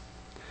this?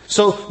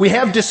 So we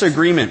have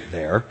disagreement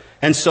there.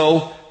 And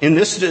so in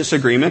this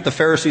disagreement, the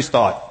Pharisees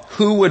thought,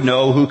 who would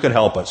know, who could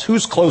help us?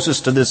 Who's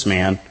closest to this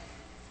man?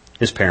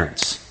 His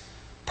parents.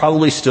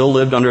 Probably still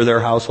lived under their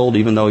household,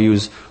 even though he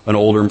was an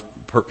older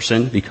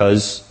person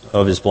because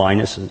of his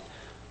blindness.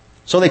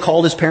 So they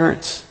called his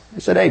parents. They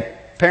said, hey,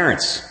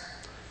 parents,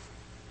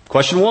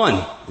 question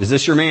 1, is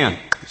this your man?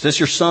 Is this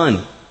your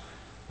son?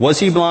 Was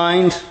he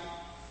blind?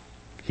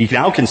 He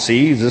now can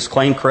see. Is this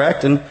claim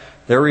correct? And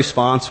Their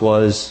response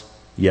was,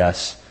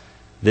 yes,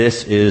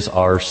 this is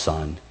our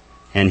son.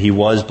 And he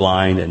was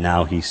blind and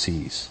now he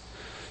sees.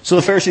 So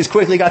the Pharisees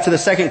quickly got to the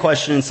second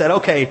question and said,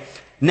 okay,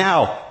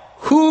 now,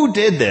 who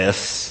did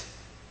this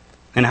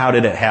and how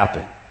did it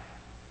happen?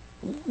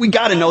 We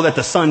got to know that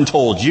the son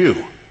told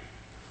you.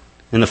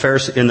 And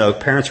the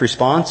parents'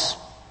 response,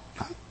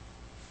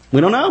 we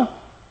don't know.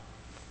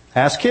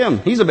 Ask him.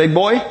 He's a big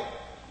boy.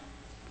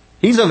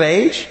 He's of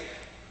age.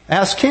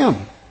 Ask him.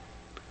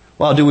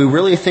 Well, do we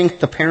really think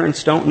the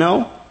parents don't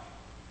know?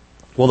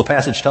 Well, the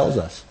passage tells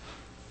us.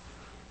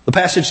 The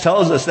passage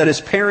tells us that his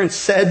parents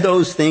said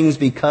those things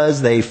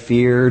because they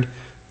feared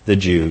the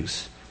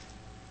Jews.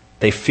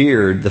 They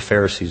feared the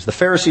Pharisees. The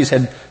Pharisees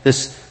had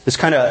this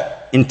kind of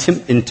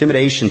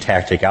intimidation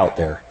tactic out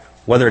there.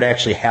 Whether it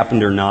actually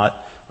happened or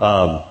not,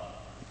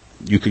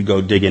 you could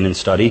go dig in and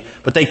study.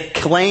 But they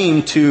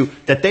claimed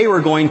that they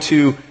were going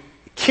to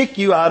kick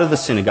you out of the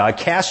synagogue,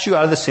 cast you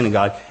out of the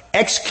synagogue,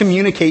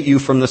 excommunicate you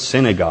from the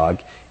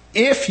synagogue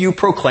if you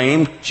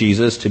proclaimed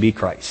Jesus to be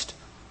Christ.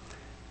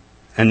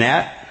 And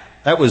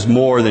that was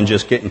more than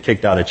just getting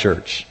kicked out of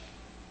church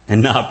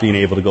and not being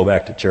able to go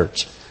back to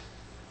church.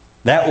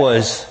 That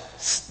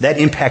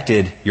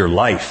impacted your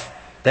life.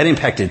 That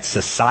impacted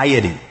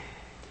society.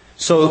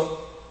 So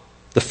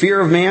the fear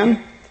of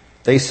man,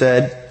 they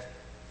said,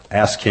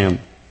 ask him.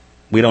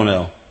 We don't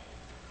know.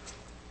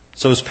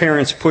 So his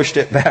parents pushed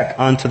it back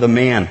onto the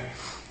man.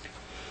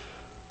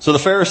 So the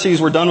Pharisees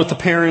were done with the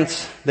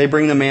parents. They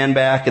bring the man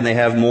back and they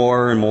have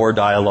more and more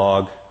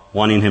dialogue,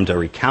 wanting him to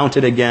recount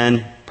it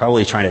again,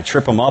 probably trying to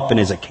trip him up in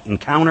his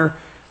encounter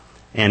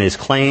and his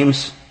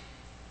claims,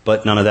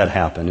 but none of that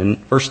happened. And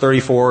verse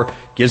 34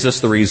 gives us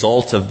the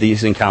result of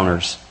these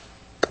encounters,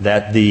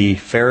 that the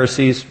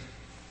Pharisees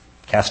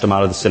cast him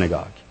out of the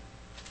synagogue.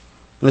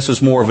 And this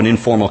was more of an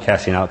informal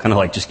casting out, kind of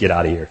like, just get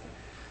out of here.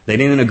 They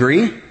didn't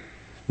agree,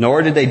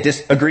 nor did they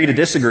agree to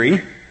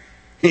disagree.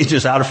 He's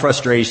just out of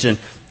frustration,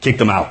 kicked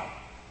them out,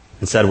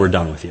 and said, we're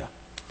done with you.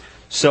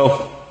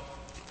 So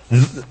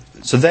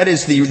that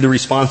is the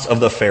response of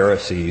the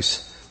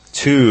Pharisees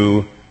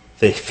to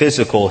the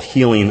physical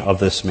healing of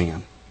this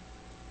man.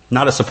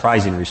 Not a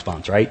surprising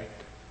response, right?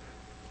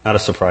 Not a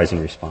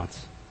surprising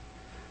response.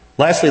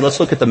 Lastly,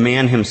 let's look at the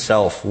man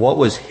himself. What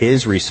was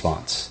his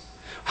response?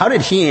 How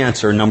did he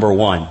answer number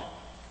one?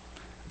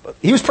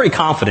 He was pretty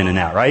confident in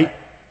that, right?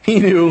 He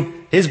knew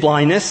his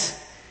blindness.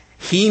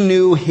 He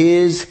knew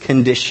his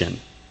condition.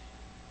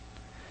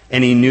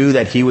 And he knew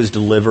that he was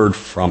delivered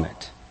from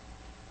it.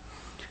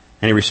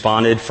 And he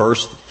responded,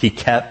 first, he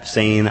kept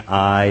saying,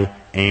 I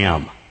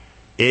am.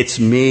 It's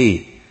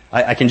me.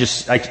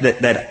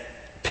 That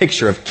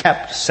picture of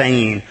kept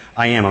saying,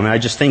 I am. I mean, I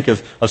just think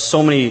of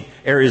so many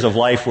areas of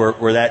life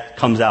where that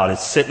comes out.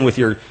 It's sitting with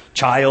your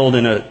child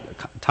in a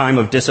time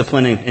of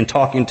discipline and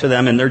talking to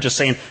them, and they're just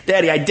saying,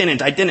 Daddy, I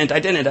didn't.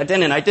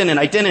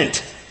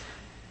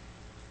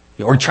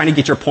 Or trying to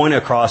get your point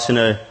across in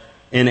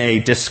a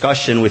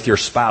discussion with your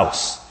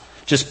spouse.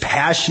 Just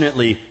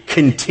passionately,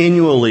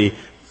 continually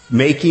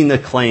making the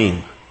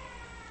claim,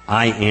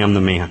 I am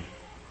the man.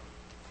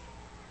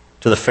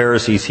 To the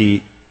Pharisees,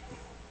 he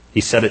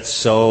said it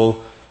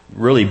so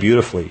really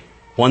beautifully.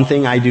 One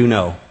thing I do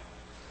know,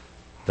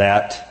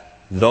 that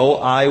though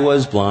I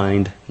was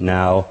blind,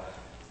 now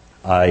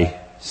I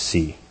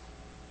see.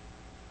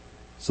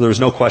 So there was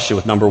no question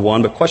with number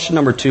one, but question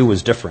number two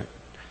was different.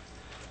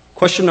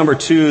 Question number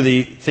two,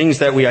 the things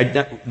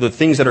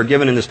that are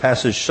given in this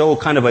passage show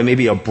kind of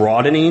maybe a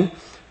broadening,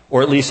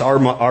 or at least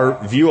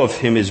our view of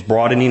him is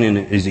broadening and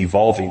is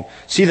evolving.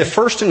 See, the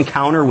first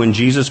encounter when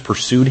Jesus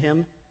pursued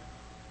him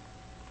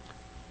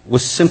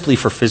was simply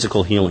for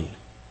physical healing.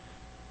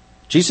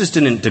 Jesus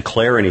didn't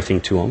declare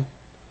anything to him.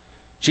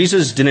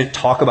 Jesus didn't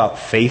talk about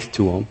faith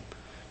to him.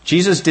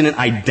 Jesus didn't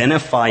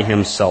identify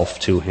himself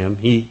to him.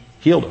 He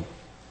healed him.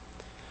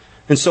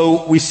 And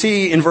so we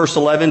see in verse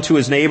 11 to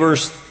his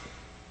neighbors,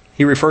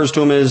 he refers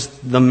to him as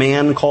the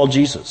man called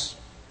Jesus.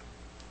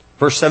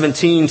 Verse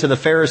 17 to the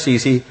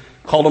Pharisees, he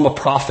called him a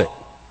prophet.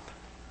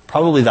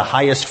 Probably the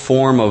highest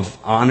form of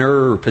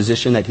honor or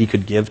position that he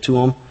could give to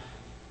him.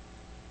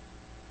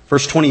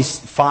 Verse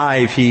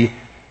 25, he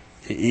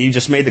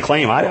just made the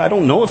claim, I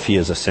don't know if he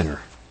is a sinner.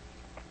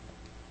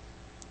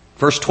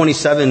 Verse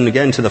 27,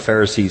 again to the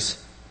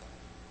Pharisees,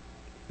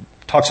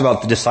 talks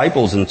about the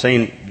disciples and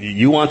saying,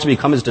 you want to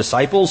become his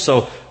disciples?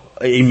 So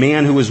a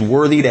man who is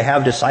worthy to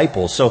have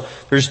disciples. So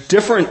there's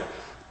different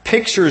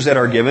pictures that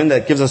are given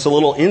that gives us a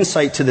little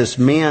insight to this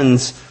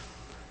man's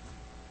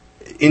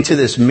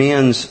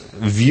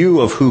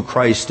view of who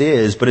Christ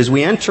is. But as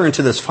we enter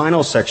into this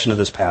final section of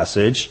this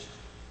passage,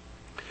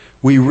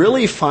 we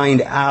really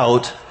find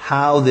out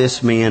how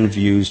this man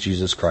views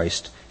Jesus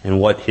Christ and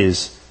what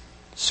his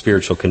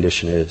spiritual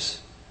condition is.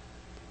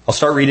 I'll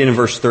start reading in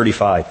verse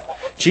 35.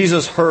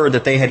 Jesus heard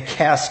that they had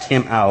cast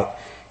him out,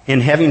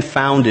 and having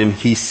found him,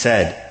 he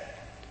said,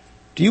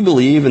 do you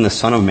believe in the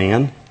Son of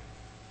Man?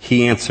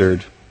 He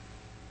answered,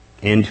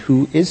 and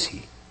who is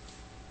he,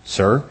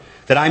 sir,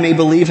 that I may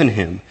believe in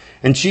him?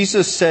 And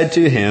Jesus said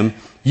to him,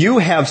 You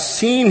have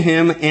seen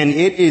him, and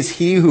it is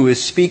he who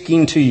is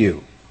speaking to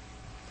you."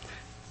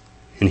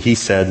 And he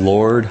said,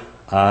 "Lord,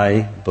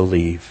 I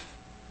believe."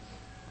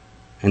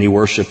 And he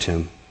worshipped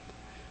him.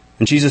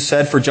 And Jesus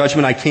said, "For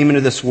judgment I came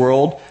into this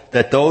world,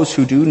 that those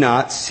who do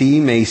not see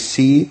may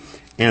see,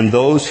 and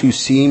those who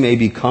see may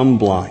become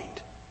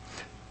blind."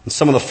 And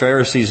some of the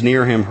Pharisees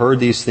near him heard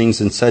these things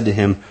and said to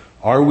him,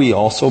 "Are we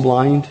also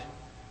blind?"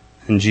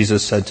 And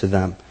Jesus said to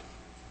them,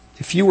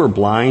 "If you were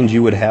blind,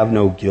 you would have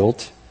no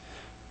guilt.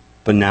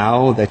 But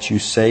now that you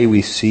say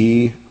we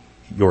see,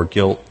 your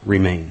guilt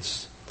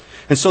remains."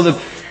 And so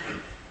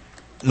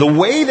the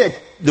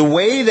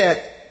way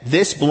that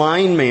this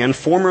blind man,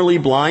 formerly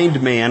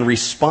blind man,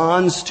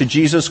 responds to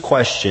Jesus'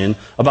 question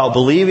about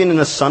believing in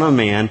the Son of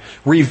Man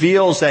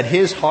reveals that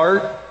his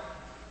heart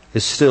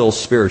is still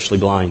spiritually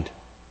blind.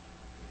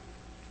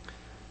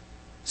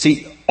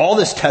 See, all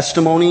this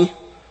testimony,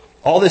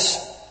 all this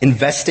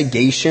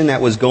investigation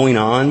that was going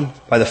on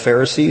by the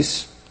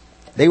Pharisees,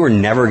 they were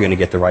never going to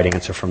get the right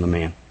answer from the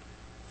man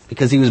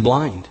because he was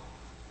blind.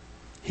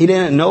 He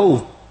didn't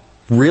know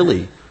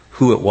really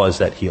who it was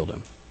that healed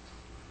him.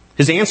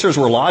 His answers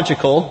were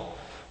logical.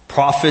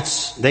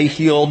 Prophets, they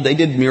healed, they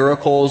did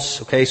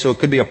miracles. Okay, so it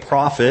could be a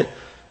prophet.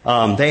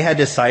 They had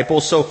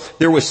disciples. So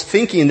there was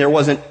thinking, there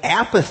wasn't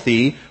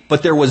apathy,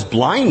 but there was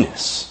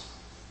blindness.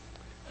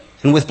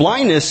 And with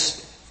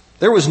blindness,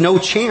 there was no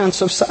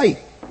chance of sight.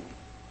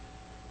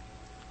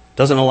 It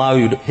doesn't allow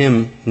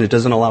him, and it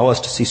doesn't allow us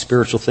to see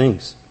spiritual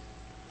things.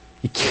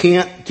 You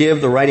can't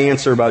give the right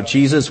answer about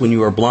Jesus when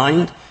you are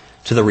blind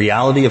to the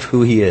reality of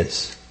who he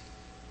is.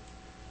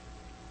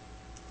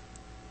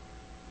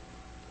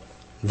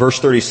 Verse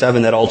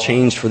 37, that all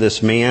changed for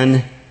this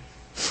man.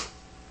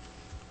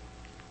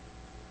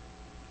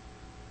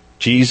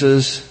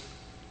 Jesus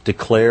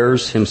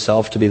declares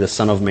himself to be the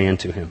Son of Man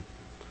to him.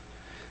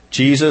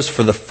 Jesus,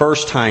 for the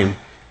first time,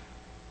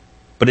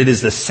 but it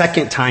is the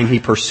second time he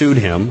pursued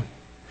him,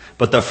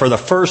 but for the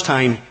first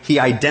time, he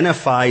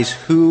identifies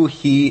who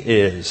he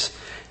is.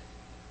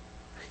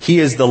 He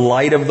is the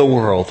light of the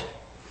world.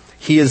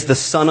 He is the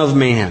Son of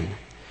Man.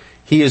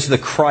 He is the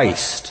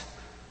Christ,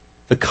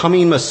 the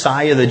coming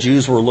Messiah the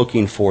Jews were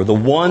looking for, the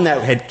one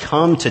that had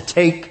come to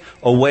take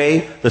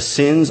away the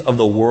sins of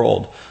the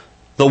world,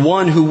 the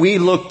one who we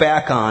look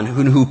back on,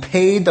 who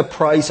paid the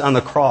price on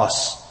the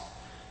cross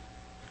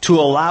to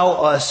allow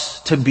us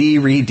to be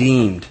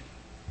redeemed.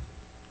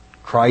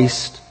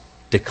 Christ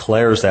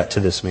declares that to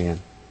this man.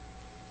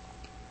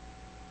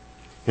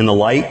 And the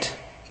light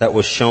that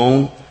was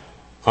shone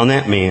on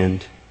that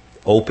man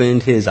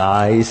opened his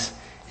eyes,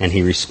 and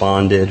he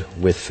responded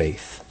with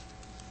faith.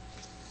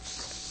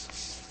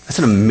 That's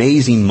an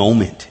amazing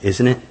moment,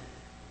 isn't it?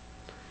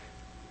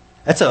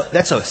 That's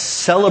a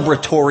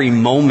celebratory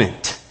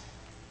moment.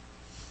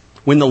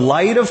 When the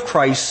light of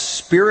Christ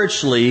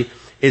spiritually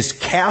is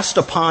cast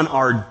upon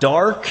our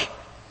dark,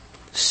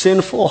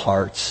 sinful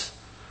hearts,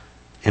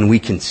 and we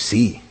can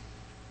see.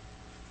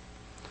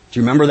 Do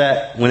you remember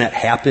that when that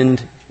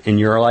happened in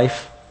your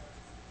life?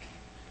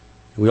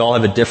 We all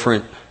have a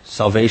different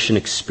salvation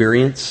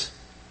experience.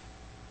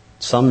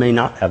 Some may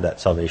not have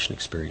that salvation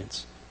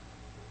experience.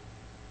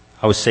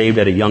 I was saved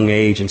at a young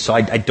age, and so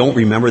I don't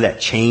remember that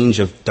change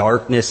of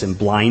darkness and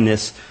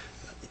blindness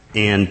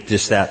and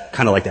just that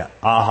kind of like that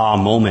aha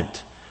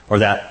moment or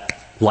that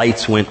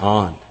lights went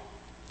on.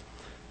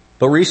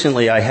 But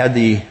recently I had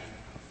the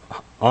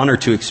honor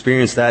to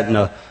experience that in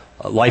a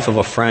life of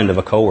a friend, of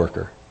a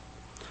coworker.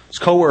 This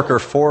coworker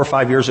 4 or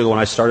 5 years ago when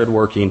I started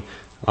working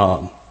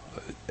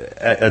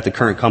at the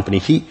current company,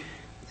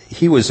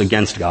 he was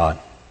against God.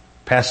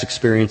 Past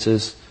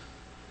experiences,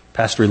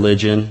 past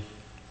religion,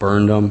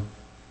 burned him.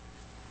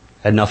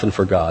 Had nothing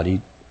for God.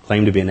 He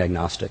claimed to be an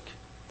agnostic.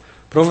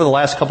 But over the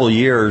last couple of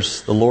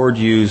years, the Lord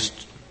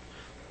used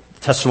the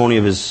testimony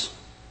of his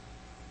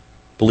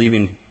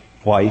believing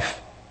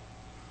wife,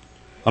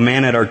 a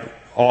man at our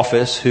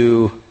office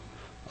who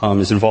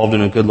is involved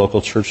in a good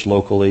local church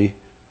locally,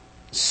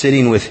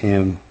 sitting with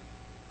him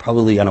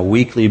probably on a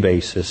weekly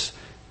basis,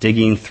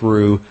 digging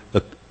through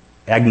the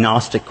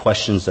agnostic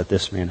questions that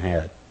this man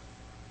had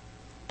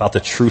about the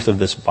truth of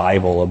this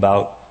Bible,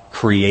 about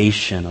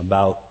creation,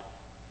 about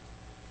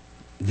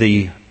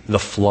the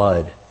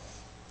flood,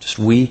 just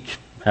week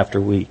after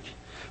week.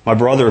 My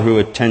brother, who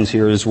attends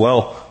here as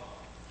well,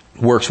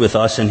 works with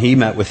us, and he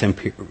met with him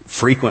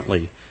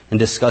frequently and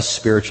discussed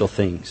spiritual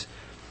things.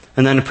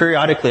 And then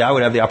periodically I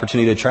would have the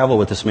opportunity to travel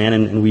with this man,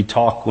 and we'd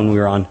talk when we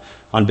were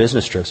on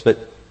business trips. But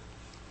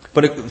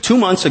 2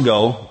 months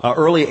ago,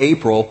 early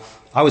April,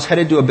 I was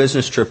headed to a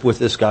business trip with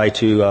this guy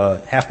to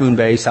Half Moon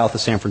Bay, south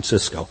of San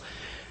Francisco.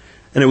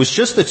 And it was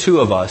just the two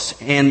of us.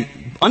 And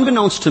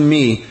unbeknownst to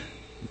me,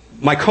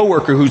 my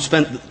coworker, who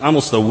spent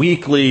almost the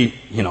weekly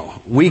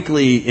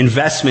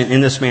investment in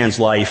this man's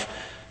life,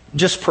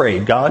 just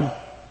prayed, God,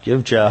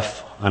 give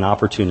Jeff an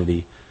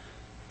opportunity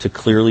to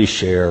clearly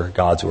share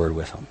God's word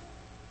with him.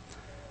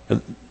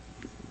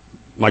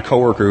 My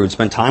coworker, who had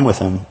spent time with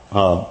him,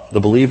 the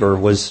believer,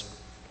 was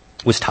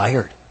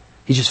tired.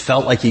 He just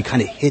felt like he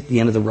kind of hit the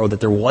end of the road, that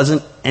there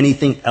wasn't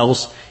anything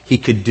else he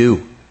could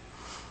do.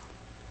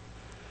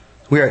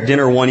 We were at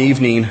dinner one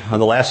evening,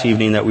 the last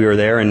evening that we were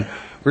there, and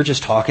we were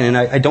just talking, and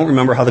I don't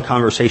remember how the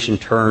conversation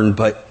turned,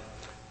 but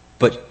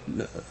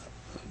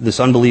this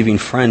unbelieving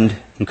friend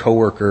and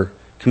coworker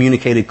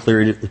communicated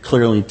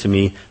clearly to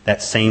me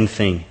that same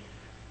thing,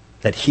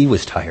 that he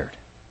was tired.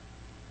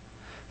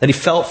 That he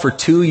felt for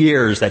 2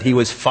 years that he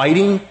was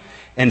fighting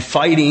and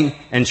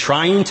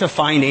trying to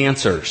find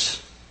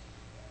answers,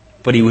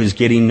 but he was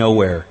getting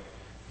nowhere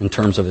in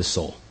terms of his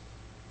soul.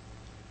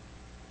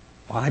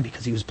 Why?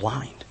 Because he was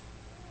blind.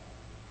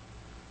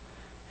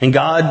 And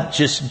God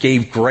just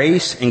gave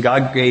grace, and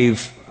God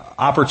gave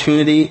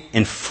opportunity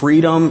and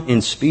freedom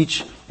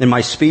in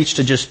my speech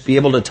to just be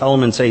able to tell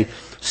him and say,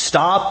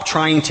 stop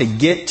trying to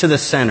get to the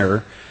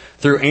center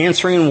through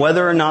answering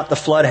whether or not the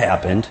flood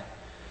happened,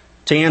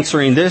 to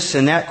answering this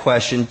and that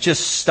question.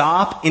 Just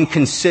stop and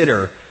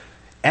consider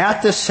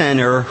at the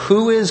center,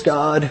 who is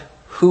God,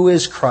 who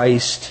is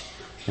Christ,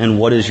 and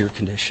what is your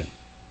condition?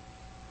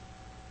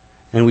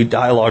 And we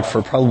dialogued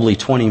for probably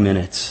 20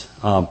 minutes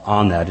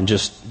on that, and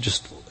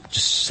just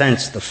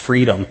sensed the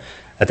freedom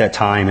at that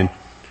time. And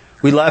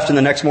we left, and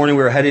the next morning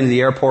we were heading to the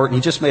airport, and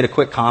he just made a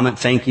quick comment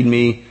thanking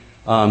me,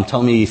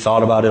 telling me he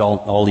thought about it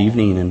all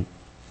evening and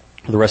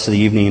the rest of the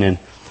evening. And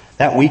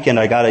that weekend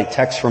I got a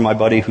text from my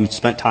buddy who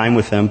spent time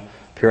with him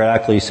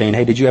periodically saying,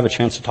 hey, did you have a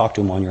chance to talk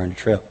to him while you're on your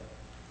trip?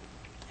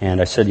 And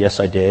I said,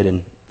 yes, I did.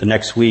 And the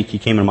next week he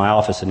came in my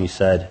office and he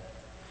said,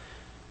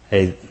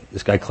 hey,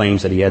 this guy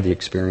claims that he had the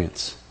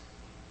experience.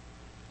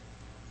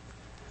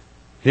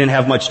 He didn't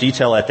have much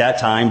detail at that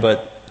time,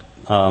 but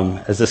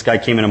as this guy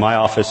came into my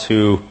office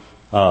who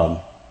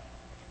had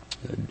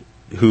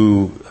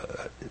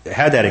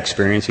that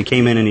experience, he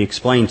came in and he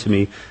explained to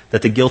me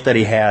that the guilt that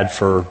he had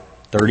for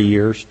 30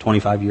 years,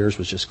 25 years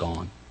was just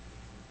gone.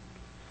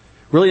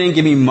 Really didn't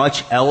give me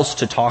much else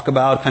to talk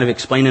about, kind of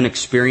explain an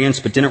experience,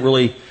 but didn't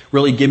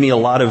really give me a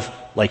lot of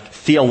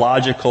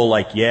theological,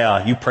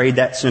 yeah, you prayed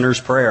that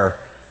sinner's prayer.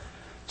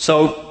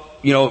 So,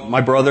 my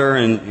brother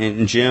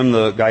and Jim,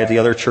 the guy at the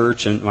other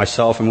church, and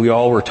myself, and we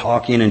all were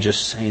talking and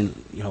just saying,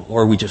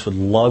 Lord, we just would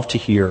love to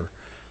hear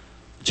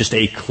just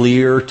a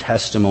clear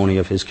testimony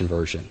of his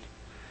conversion.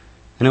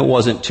 And it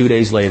wasn't 2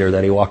 days later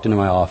that he walked into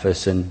my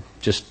office and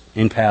just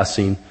in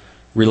passing,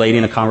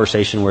 relating a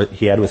conversation where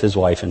he had with his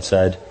wife and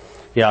said,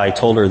 yeah, I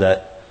told her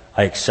that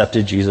I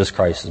accepted Jesus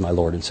Christ as my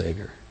Lord and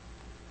Savior.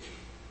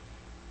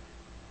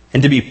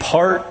 And to be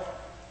part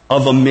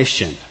of a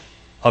mission,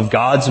 of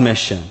God's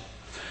mission,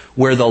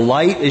 where the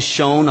light is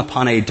shone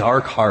upon a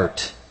dark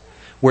heart,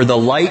 where the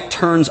light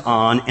turns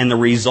on, and the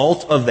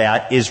result of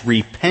that is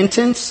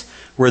repentance,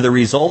 where the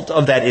result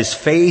of that is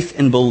faith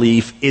and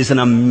belief, is an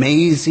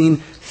amazing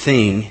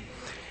thing,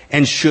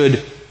 and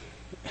should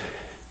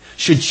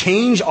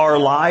change our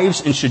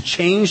lives and should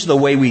change the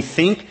way we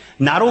think,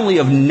 not only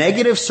of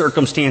negative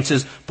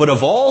circumstances, but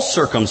of all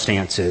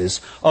circumstances,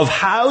 of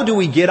how do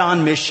we get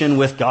on mission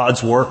with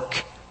God's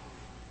work.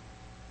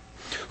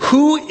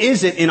 Who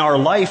is it in our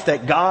life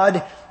that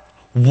God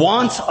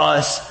wants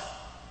us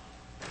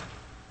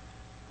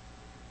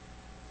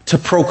to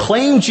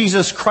proclaim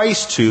Jesus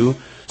Christ to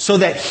so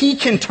that He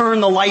can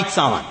turn the lights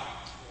on?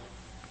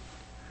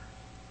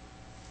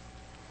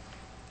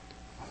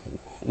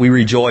 We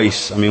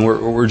rejoice.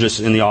 We're just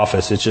in the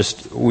office. It's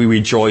just, we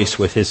rejoice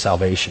with His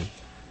salvation.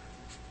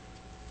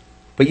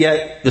 But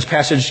yet, this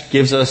passage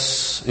gives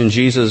us, and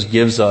Jesus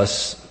gives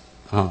us,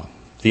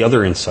 the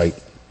other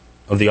insight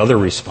of the other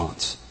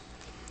response.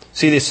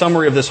 See, the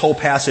summary of this whole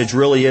passage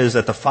really is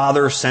that the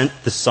Father sent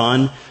the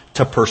Son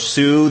to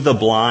pursue the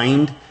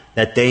blind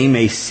that they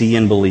may see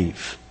and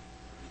believe.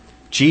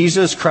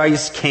 Jesus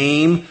Christ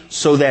came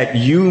so that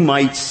you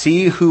might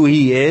see who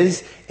He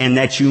is and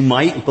that you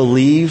might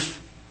believe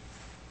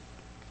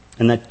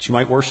and that you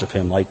might worship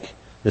Him like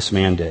this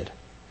man did.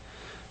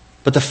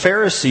 But the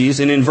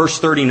Pharisees, and in verse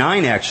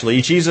 39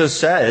 actually, Jesus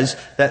says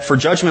that for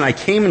judgment I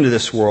came into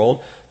this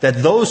world,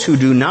 that those who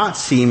do not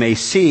see may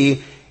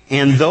see,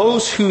 and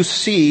those who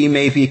see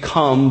may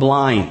become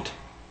blind.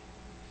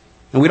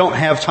 And we don't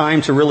have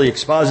time to really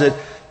exposit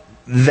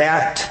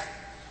that,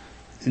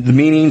 the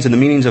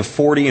meanings of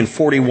 40 and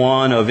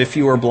 41 of if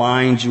you were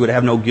blind, you would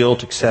have no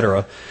guilt,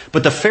 etc.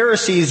 But the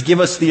Pharisees give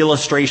us the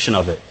illustration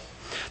of it.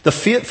 The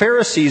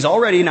Pharisees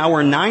already, now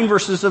we're 9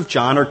 verses of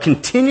John, are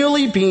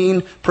continually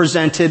being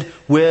presented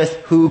with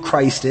who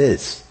Christ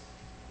is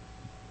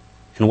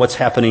and what's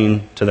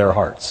happening to their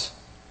hearts.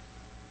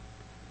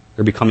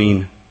 They're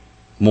becoming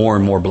more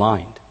and more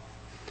blind.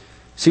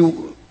 See,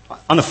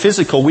 on the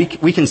physical, we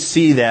can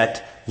see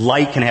that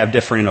light can have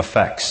different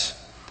effects.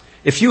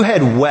 If you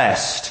head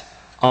west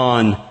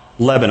on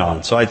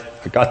Lebanon, so I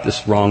got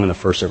this wrong in the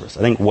first service.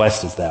 I think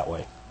west is that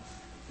way.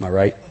 Am I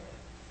right?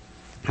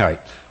 All right.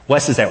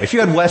 West is that way. If you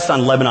head west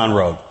on Lebanon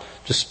Road,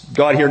 just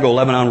go out here, go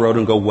Lebanon Road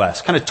and go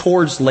west, kind of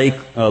towards Lake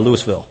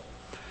Louisville.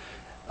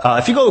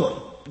 If you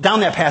go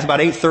down that path about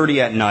 8:30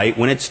 at night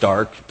when it's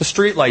dark, the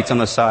street lights on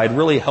the side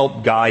really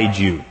help guide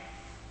you.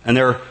 And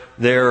you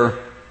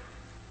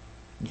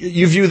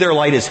view their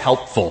light as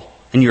helpful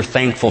and you're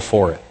thankful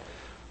for it.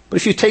 But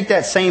if you take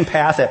that same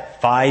path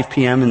at 5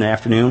 p.m. in the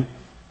afternoon,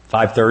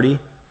 5:30,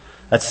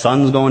 That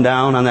sun's going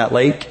down on that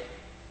lake,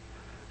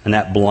 and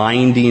that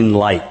blinding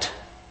light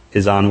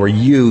is on where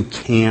you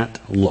can't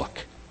look.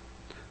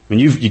 I mean,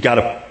 you got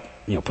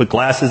to put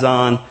glasses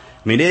on. I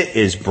mean, it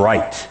is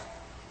bright.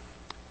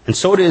 And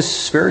so it is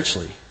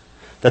spiritually.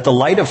 That the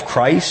light of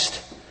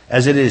Christ,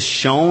 as it is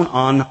shown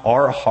on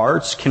our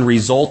hearts, can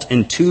result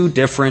in two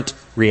different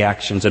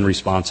reactions and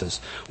responses.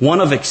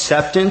 One of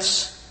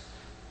acceptance,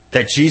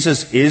 that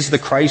Jesus is the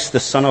Christ, the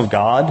Son of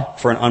God,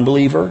 for an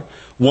unbeliever.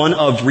 One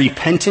of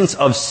repentance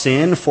of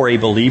sin for a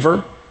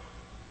believer.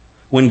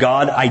 When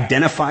God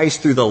identifies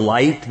through the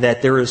light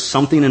that there is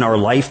something in our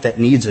life that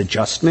needs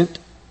adjustment,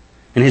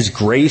 and His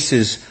grace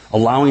is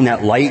allowing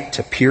that light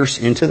to pierce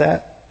into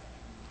that.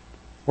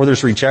 Or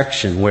there's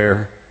rejection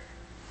where,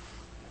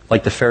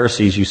 like the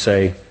Pharisees, you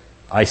say,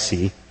 I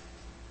see.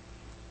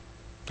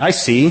 I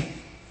see.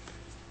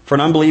 For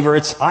an unbeliever,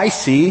 it's I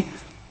see.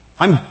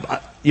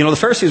 The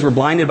Pharisees were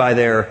blinded by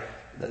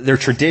their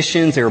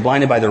traditions. They were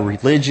blinded by their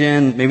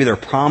religion, maybe their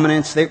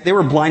prominence. They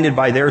were blinded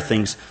by their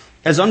things.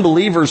 As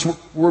unbelievers,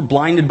 we're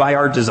blinded by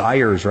our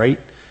desires, right?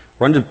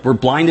 We're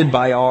blinded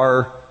by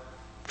our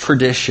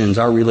traditions,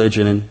 our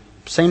religion, and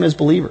same as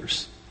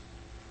believers.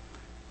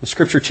 The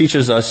Scripture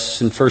teaches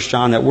us in 1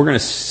 John that we're going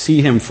to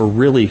see Him for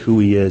really who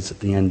He is at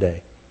the end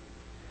day.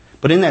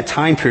 But in that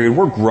time period,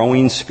 we're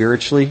growing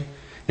spiritually.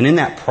 And in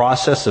that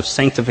process of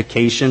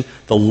sanctification,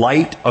 the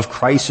light of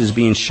Christ is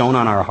being shown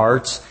on our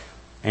hearts,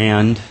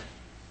 and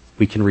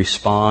we can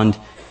respond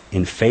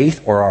in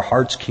faith, or our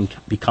hearts can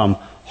become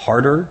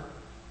harder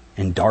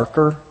and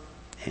darker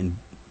and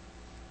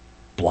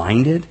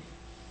blinded.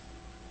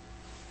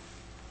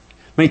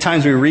 Many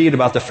times we read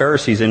about the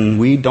Pharisees and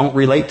we don't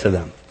relate to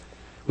them.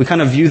 We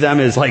kind of view them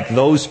as like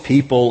those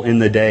people in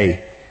the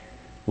day.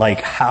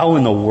 Like, how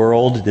in the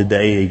world did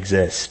they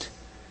exist?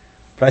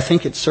 But I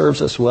think it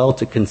serves us well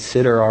to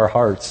consider our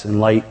hearts in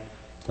light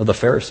of the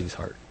Pharisees'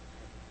 heart.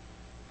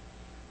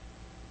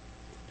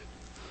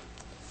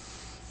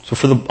 So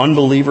for the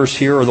unbelievers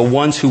here, or the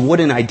ones who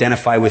wouldn't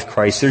identify with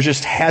Christ, there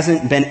just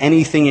hasn't been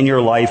anything in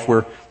your life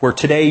where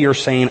today you're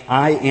saying,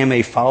 I am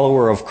a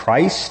follower of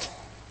Christ.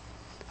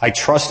 I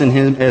trust in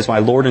Him as my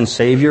Lord and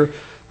Savior.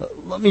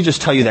 Let me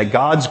just tell you that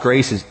God's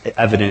grace is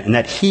evident and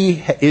that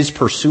He is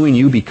pursuing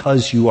you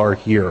because you are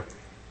here.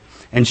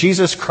 And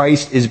Jesus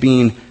Christ is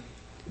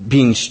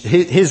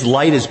His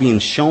light is being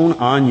shown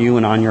on you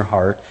and on your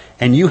heart.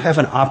 And you have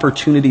an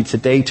opportunity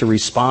today to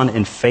respond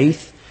in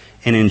faith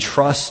and in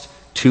trust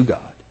to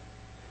God.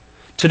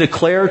 To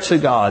declare to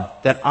God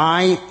that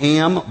I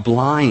am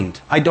blind.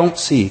 I don't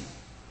see.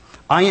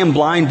 I am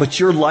blind, but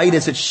your light,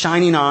 as it's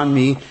shining on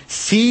me,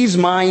 sees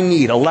my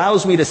need,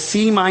 allows me to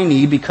see my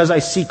need because I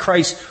see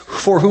Christ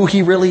for who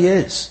He really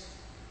is.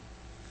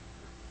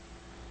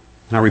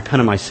 And I repent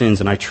of my sins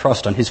and I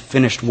trust on His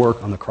finished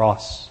work on the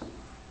cross.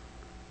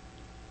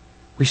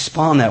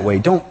 Respond that way.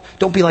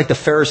 Don't be like the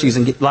Pharisees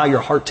and allow your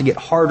heart to get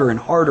harder and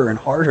harder and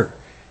harder.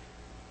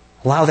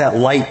 Allow that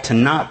light to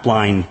not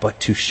blind,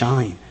 but to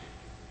shine.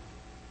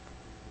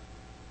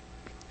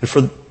 And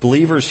for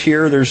believers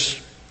here, I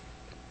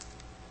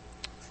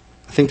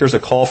think there's a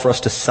call for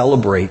us to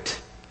celebrate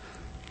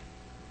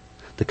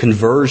the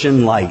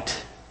conversion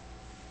light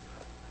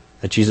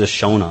that Jesus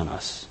shone on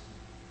us.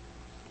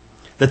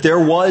 That there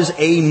was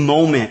a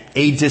moment,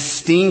 a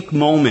distinct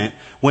moment,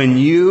 when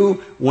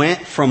you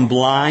went from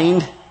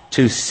blind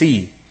to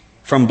see,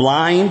 from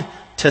blind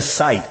to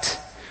sight,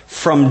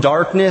 from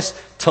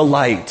darkness to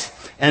light.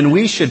 And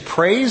we should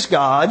praise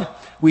God,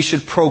 we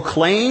should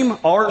proclaim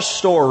our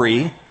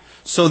story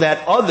so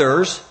that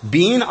others,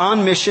 being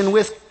on mission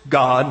with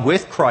God,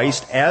 with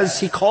Christ, as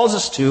He calls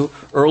us to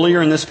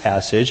earlier in this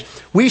passage,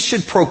 we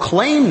should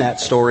proclaim that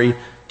story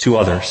to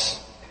others.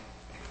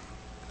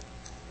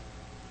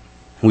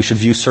 We should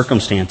view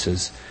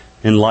circumstances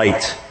in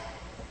light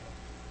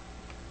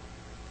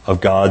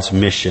of God's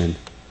mission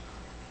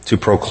to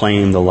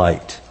proclaim the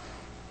light.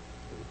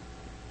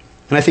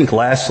 And I think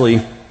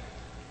lastly,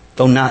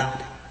 though not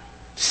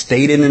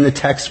stated in the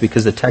text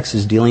because the text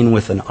is dealing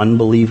with an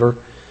unbeliever,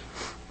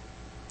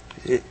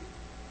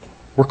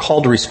 we're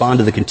called to respond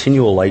to the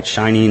continual light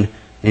shining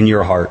in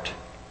your heart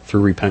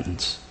through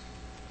repentance.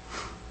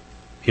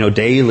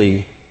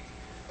 Daily,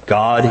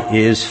 God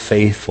is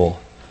faithful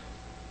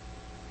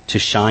to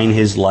shine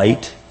His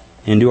light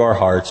into our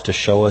hearts to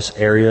show us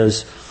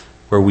areas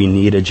where we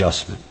need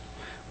adjustment,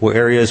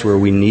 areas where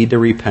we need to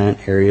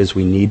repent, areas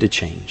we need to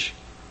change.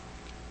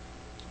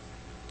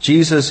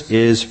 Jesus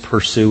is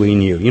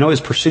pursuing you.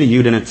 His pursuit of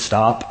you didn't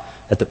stop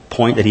at the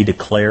point that He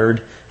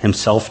declared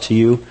Himself to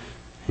you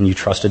and you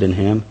trusted in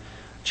Him.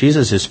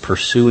 Jesus is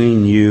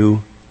pursuing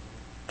you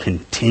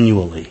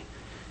continually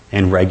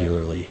and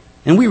regularly.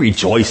 And we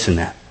rejoice in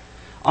that.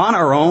 On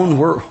our own,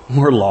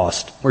 we're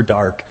lost. We're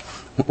dark.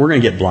 We're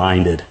going to get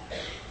blinded.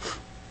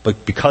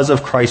 But because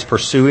of Christ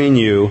pursuing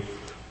you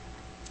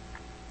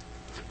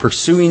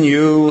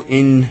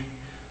in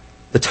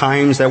the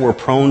times that we're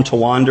prone to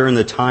wander, in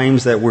the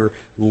times that we're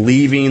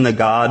leaving the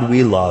God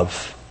we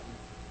love,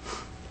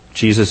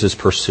 Jesus is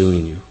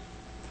pursuing you.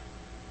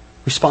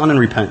 Respond in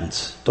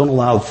repentance. Don't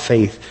allow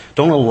faith.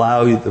 Don't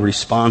allow the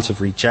response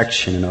of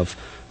rejection and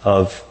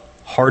of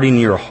hardening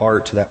your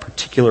heart to that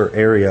particular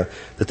area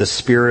that the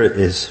Spirit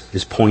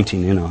is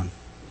pointing in on.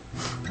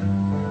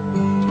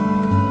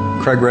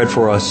 Craig read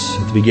for us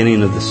at the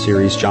beginning of this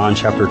series, John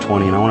chapter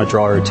 20, and I want to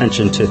draw our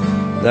attention to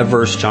that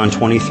verse, John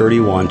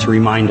 20:31, to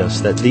remind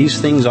us that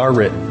these things are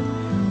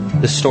written.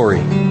 This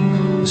story,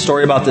 the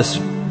story about this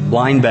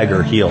blind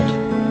beggar healed,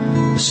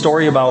 the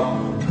story about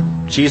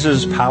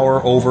Jesus'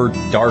 power over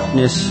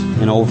darkness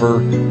and over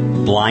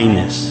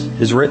blindness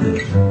is written.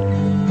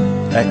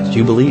 That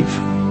you believe.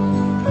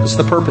 That's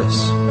the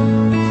purpose.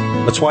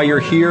 That's why you're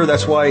here.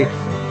 That's why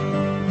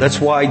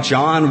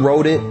John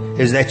wrote it,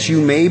 is that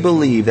you may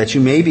believe, that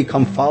you may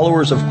become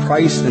followers of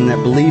Christ, and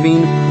that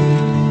believing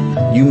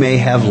you may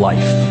have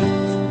life.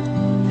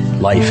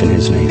 Life in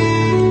His name.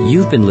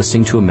 You've been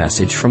listening to a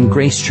message from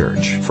Grace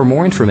Church. For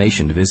more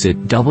information,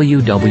 visit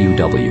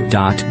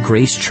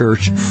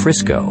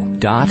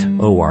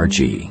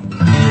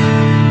www.gracechurchfrisco.org.